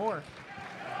 One more.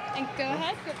 And go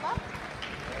ahead. Good luck.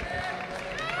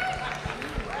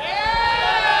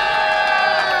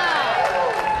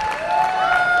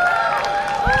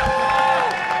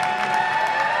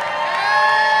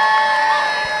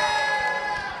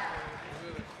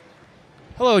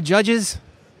 Hello, judges.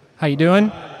 How you doing?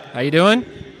 How you doing?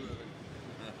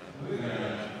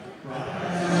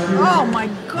 Oh my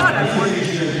God! I want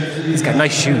He's got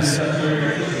nice shoes.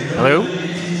 Hello?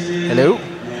 Hello?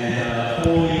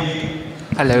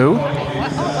 Hello?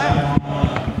 What? Oh, wow.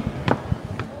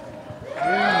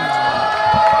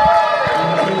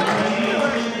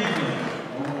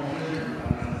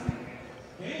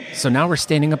 So now we're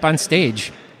standing up on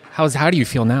stage. How do you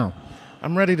feel now?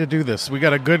 I'm ready to do this. We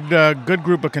got a good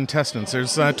group of contestants.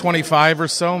 There's 25 or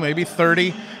so, maybe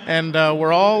 30, and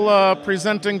we're all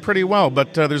presenting pretty well,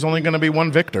 but there's only going to be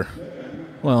one victor.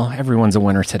 Well, everyone's a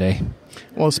winner today.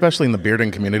 Well, especially in the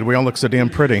bearding community. We all look so damn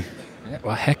pretty.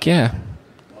 Well, heck yeah.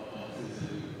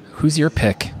 Who's your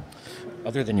pick?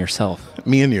 Other than yourself.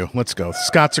 Me and you. Let's go.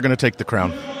 Scots are going to take the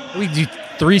crown. We do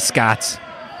 3 Scots.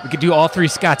 We could do all 3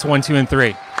 Scots, 1, 2, and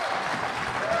 3.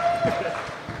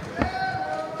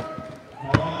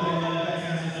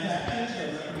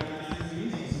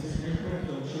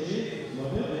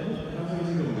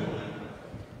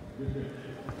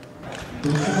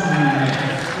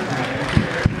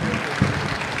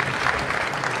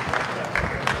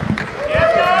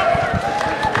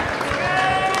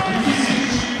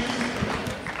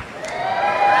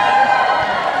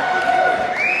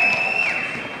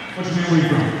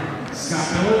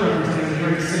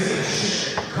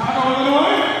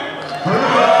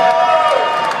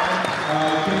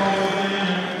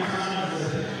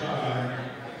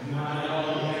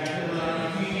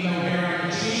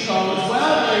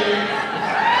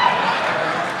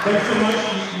 Thanks so much.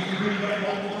 You can bring it up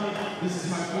multiple times. This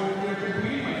is my fourth year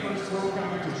competing, my first world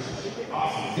competition.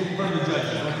 Awesome. Get in front of the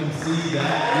judges. I can see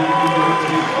that.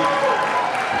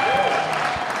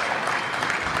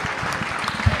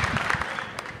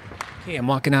 Okay, I'm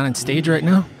walking out on stage right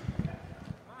now.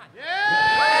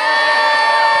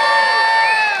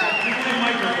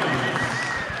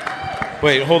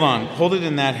 Wait, hold on. Hold it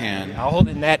in that hand. I'll hold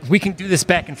it in that. We can do this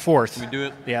back and forth. Can we do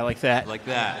it? Yeah, like that. Like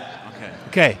that. Okay.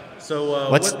 Okay. So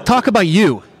let's talk about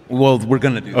you. Well, we're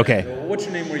gonna do. Okay. That. What's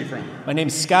your name? Where are you from? My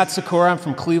name's Scott Sikora. I'm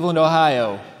from Cleveland,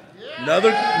 Ohio. Another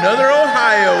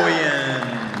Ohioan.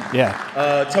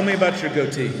 Yeah. Tell me about your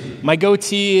goatee. My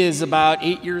goatee is about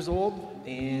 8 years old,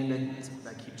 and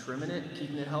I keep trimming it,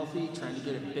 keeping it healthy, trying to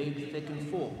get it big, thick, and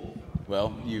full.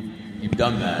 Well, you've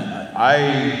done that.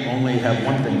 I only have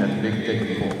one thing that's big, thick,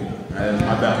 and full. That is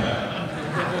my belly.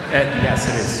 Yes,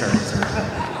 it is, sir.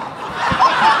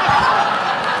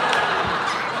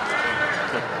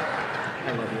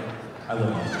 I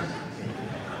love you.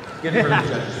 Get in front of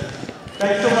the judges.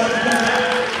 Thanks so much.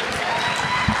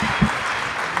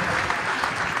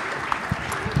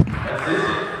 That's it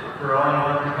for all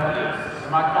our competitors.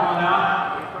 Am I calling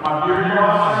out my beer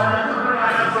officer?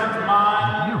 A friend of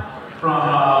mine from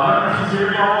Leonard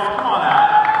Beer Hall. Come on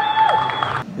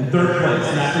out. In third place,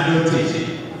 Master Goatee.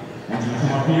 Want you to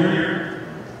come up here.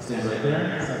 Stand right there.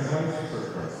 Second place, first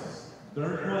place.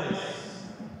 Third place,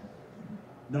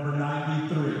 number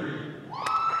 93.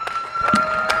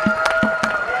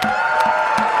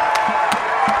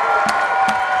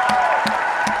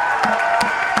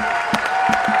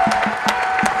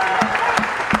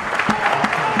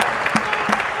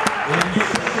 In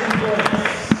second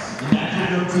place, the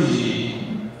Natural Goatee,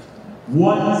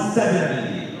 170.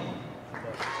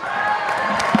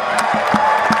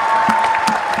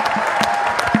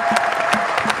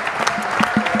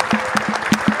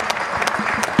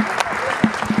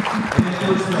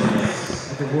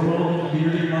 The World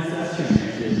Bearded Mustache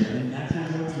Championship in Natural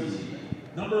Goatee,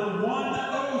 number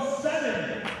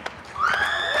 107.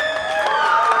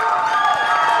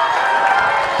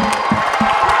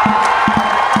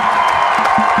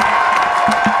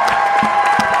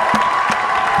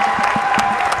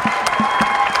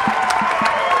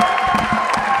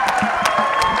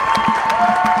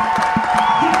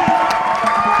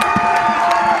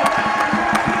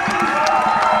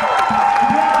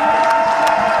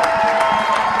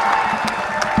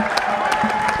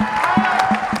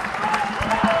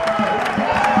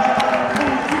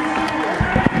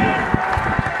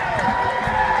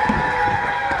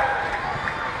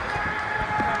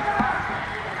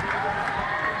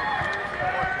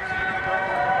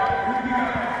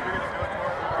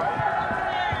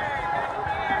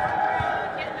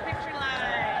 Get in the picture line.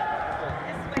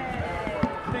 This way.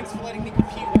 Thanks for letting me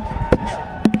compete.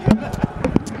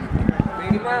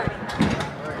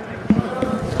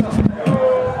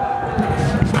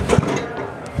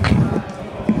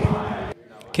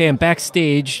 Okay, I'm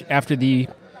backstage after the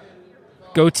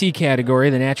goatee category,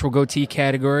 the natural goatee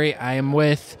category. I am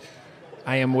with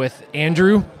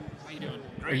Andrew. How you doing?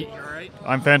 Are you all right?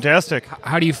 I'm fantastic.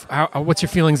 What's your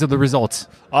feelings of the results?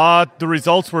 The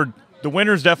results were, the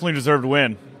winners definitely deserved to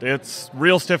win. It's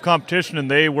real stiff competition, and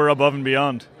they were above and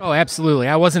beyond. Oh, absolutely.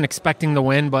 I wasn't expecting the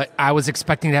win, but I was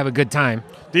expecting to have a good time.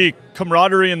 The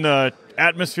camaraderie and the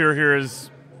atmosphere here is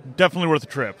definitely worth the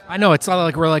trip. I know, it's all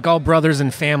like we're like all brothers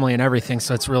and family and everything,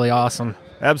 so it's really awesome.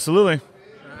 Absolutely.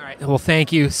 All right, well,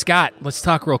 thank you. Scott, let's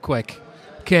talk real quick.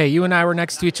 Okay, you and I were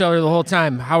next to each other the whole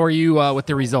time. How are you with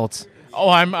the results? Oh,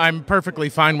 I'm perfectly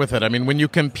fine with it. I mean, when you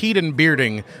compete in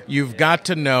bearding, you've got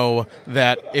to know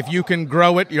that if you can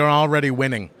grow it, you're already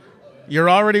winning. You're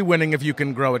already winning if you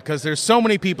can grow it, because there's so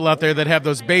many people out there that have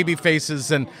those baby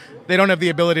faces and they don't have the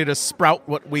ability to sprout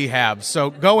what we have. So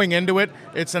going into it,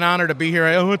 it's an honor to be here.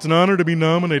 Oh, it's an honor to be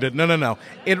nominated. No.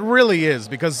 It really is,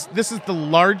 because this is the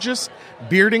largest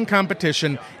bearding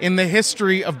competition in the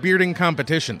history of bearding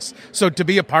competitions. So to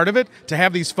be a part of it, to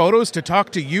have these photos, to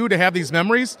talk to you, to have these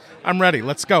memories, I'm ready.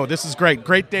 Let's go. This is great.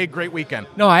 Great day, great weekend.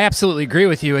 No, I absolutely agree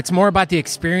with you. It's more about the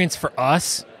experience for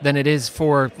us than it is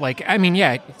for, like, I mean,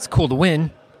 yeah, it's cool to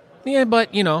win. Yeah,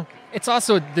 but, you know, it's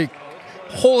also the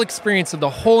whole experience of the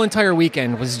whole entire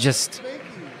weekend was just,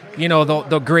 you know,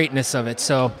 the greatness of it.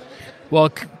 So, well,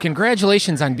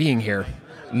 congratulations on being here.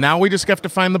 Now we just have to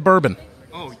find the bourbon.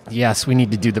 Oh, yes, we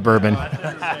need to do the bourbon.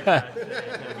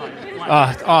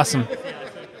 Awesome.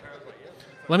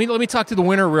 Let me talk to the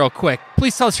winner real quick.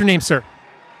 Please tell us your name, sir.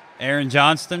 Aaron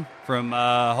Johnston from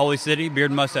Holy City Beard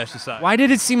and Mustache Society. Why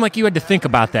did it seem like you had to think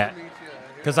about that?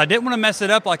 Because I didn't want to mess it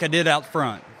up like I did out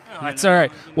front. That's all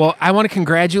right. Well, I want to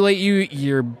congratulate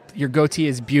you. Your goatee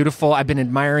is beautiful. I've been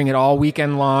admiring it all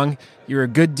weekend long. You're a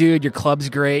good dude. Your club's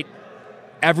great.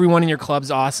 Everyone in your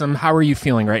club's awesome. How are you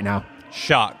feeling right now?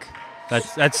 Shock.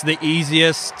 That's the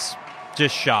easiest.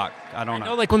 Just shock. I don't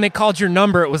know. Like when they called your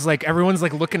number, it was like everyone's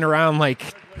like looking around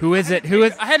like, who is it? Who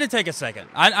is? I had to take a second.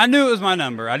 I knew it was my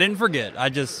number. I didn't forget.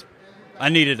 I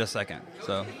needed a second.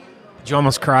 So. Did you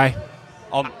almost cry?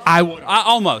 I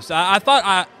almost. I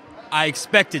thought I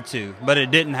expected to, but it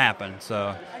didn't happen.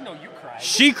 So. I know you cried.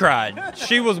 She cried.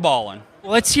 She was bawling.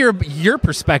 Well, let's hear your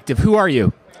perspective. Who are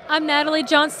you? I'm Natalie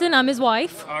Johnston. I'm his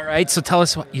wife. All right. So tell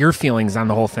us your feelings on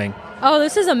the whole thing. Oh,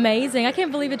 this is amazing. I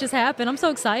can't believe it just happened. I'm so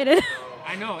excited.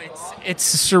 I know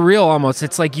it's surreal almost.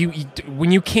 It's like you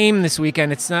when you came this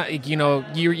weekend. It's not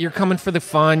you're coming for the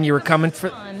fun. You were coming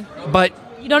for, but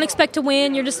you don't expect to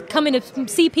win. You're just coming to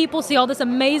see people, see all this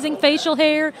amazing facial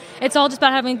hair. It's all just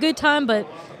about having a good time. But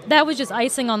that was just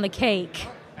icing on the cake.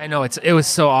 I know it was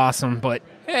so awesome. But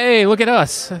hey, look at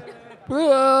us.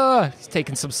 He's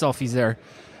taking some selfies there.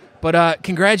 But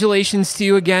congratulations to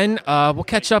you again. We'll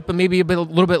catch up maybe a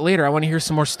little bit later. I want to hear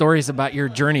some more stories about your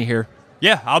journey here.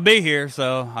 Yeah, I'll be here,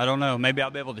 so I don't know. Maybe I'll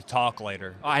be able to talk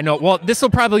later. I know. Well, this will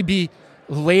probably be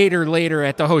later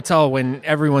at the hotel when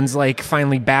everyone's like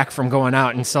finally back from going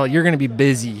out, and so you're going to be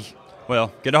busy.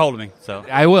 Well, get a hold of me. So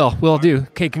I will. Will do.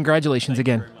 Okay, congratulations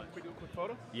again.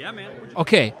 Yeah, man.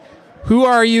 Okay, who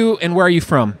are you and where are you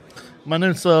from? My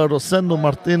name's Rosendo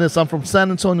Martinez. I'm from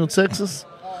San Antonio, Texas.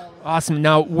 Awesome.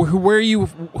 Now, who are you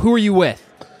with?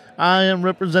 I am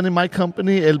representing my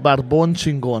company, El Barbón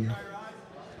Chingon.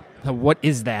 Now, what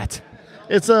is that?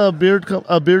 It's a beard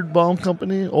balm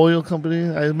company, oil company.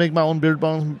 I make my own beard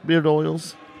balm, beard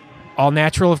oils. All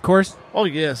natural, of course? Oh,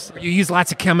 yes. You use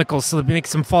lots of chemicals so it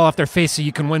makes them fall off their face so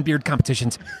you can win beard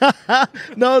competitions.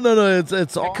 No.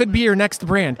 It's all... It could be your next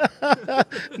brand.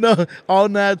 No, all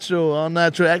natural.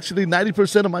 Actually,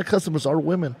 90% of my customers are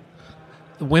women.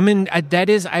 Women,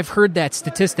 I've heard that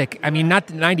statistic. I mean, not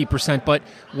 90%, but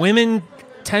women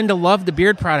tend to love the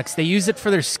beard products. They use it for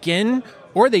their skin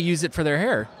or they use it for their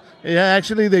hair. Yeah,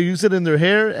 actually, they use it in their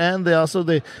hair, and they also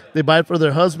they buy it for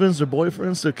their husbands, their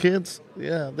boyfriends, their kids.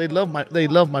 Yeah, they love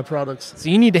my products. So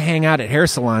you need to hang out at hair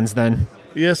salons then.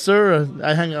 Yes, sir.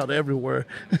 I hang out everywhere.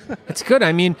 That's good.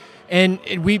 I mean, and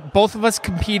we both of us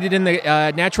competed in the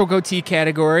natural goatee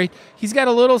category. He's got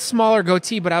a little smaller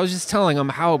goatee, but I was just telling him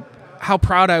how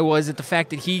proud I was at the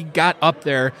fact that he got up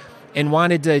there and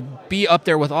wanted to be up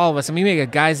there with all of us. I mean, we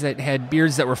got guys that had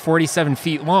beards that were 47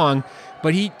 feet long,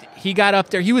 but he got up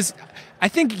there. I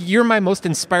think you're my most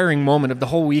inspiring moment of the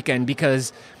whole weekend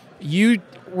because you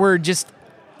were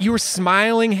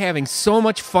smiling, having so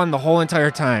much fun the whole entire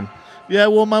time. Yeah,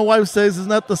 well, my wife says it's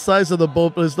not the size of the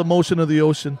boat, but it's the motion of the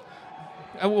ocean.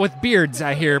 With beards,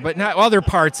 I hear, but not other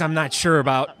parts I'm not sure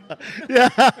about.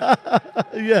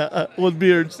 Yeah, with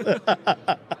beards.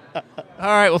 All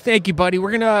right, well, thank you, buddy.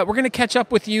 We're gonna catch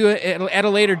up with you at a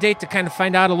later date to kind of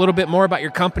find out a little bit more about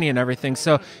your company and everything.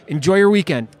 So enjoy your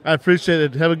weekend. I appreciate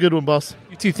it. Have a good one, boss.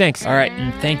 You too. Thanks. All right,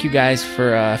 and thank you guys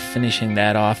for finishing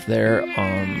that off there.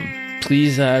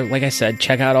 Please, like I said,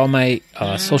 check out all my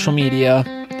social media.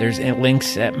 There's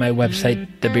links at my website,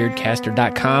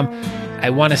 thebeardcaster.com. I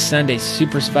want to send a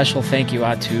super special thank you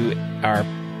out to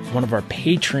one of our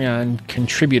Patreon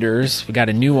contributors. We got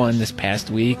a new one this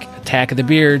past week, Attack of the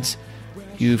Beards.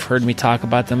 You've heard me talk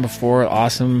about them before.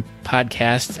 Awesome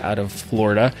podcast out of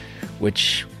Florida,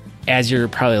 which, as you're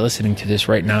probably listening to this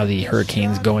right now, the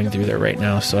hurricane's going through there right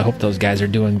now. So I hope those guys are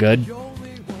doing good.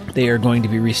 They are going to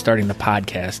be restarting the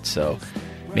podcast. So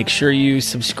make sure you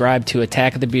subscribe to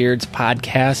Attack of the Beards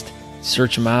podcast.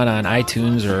 Search them out on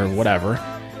iTunes or whatever.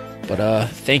 But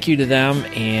thank you to them,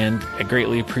 and I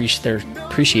greatly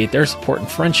appreciate their support and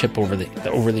friendship over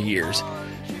the years.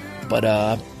 But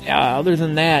other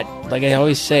than that, like I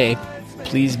always say,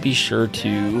 please be sure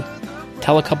to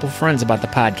tell a couple friends about the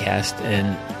podcast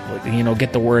and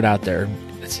get the word out there.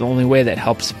 It's the only way that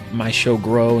helps my show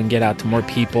grow and get out to more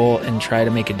people and try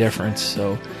to make a difference.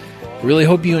 So really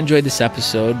hope you enjoyed this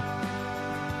episode.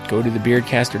 Go to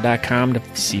thebeardcaster.com to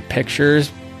see pictures.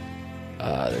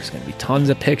 There's going to be tons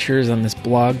of pictures on this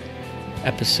blog,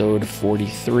 episode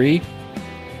 43.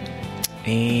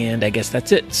 And I guess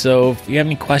that's it. So if you have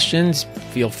any questions,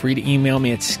 feel free to email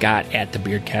me at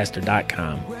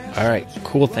scott@thebeardcaster.com. All right,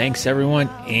 cool. Thanks, everyone,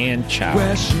 and ciao.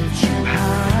 Where should you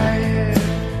hide?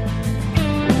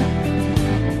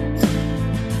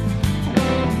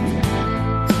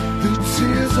 The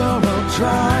tears are all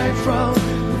dried from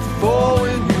the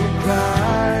falling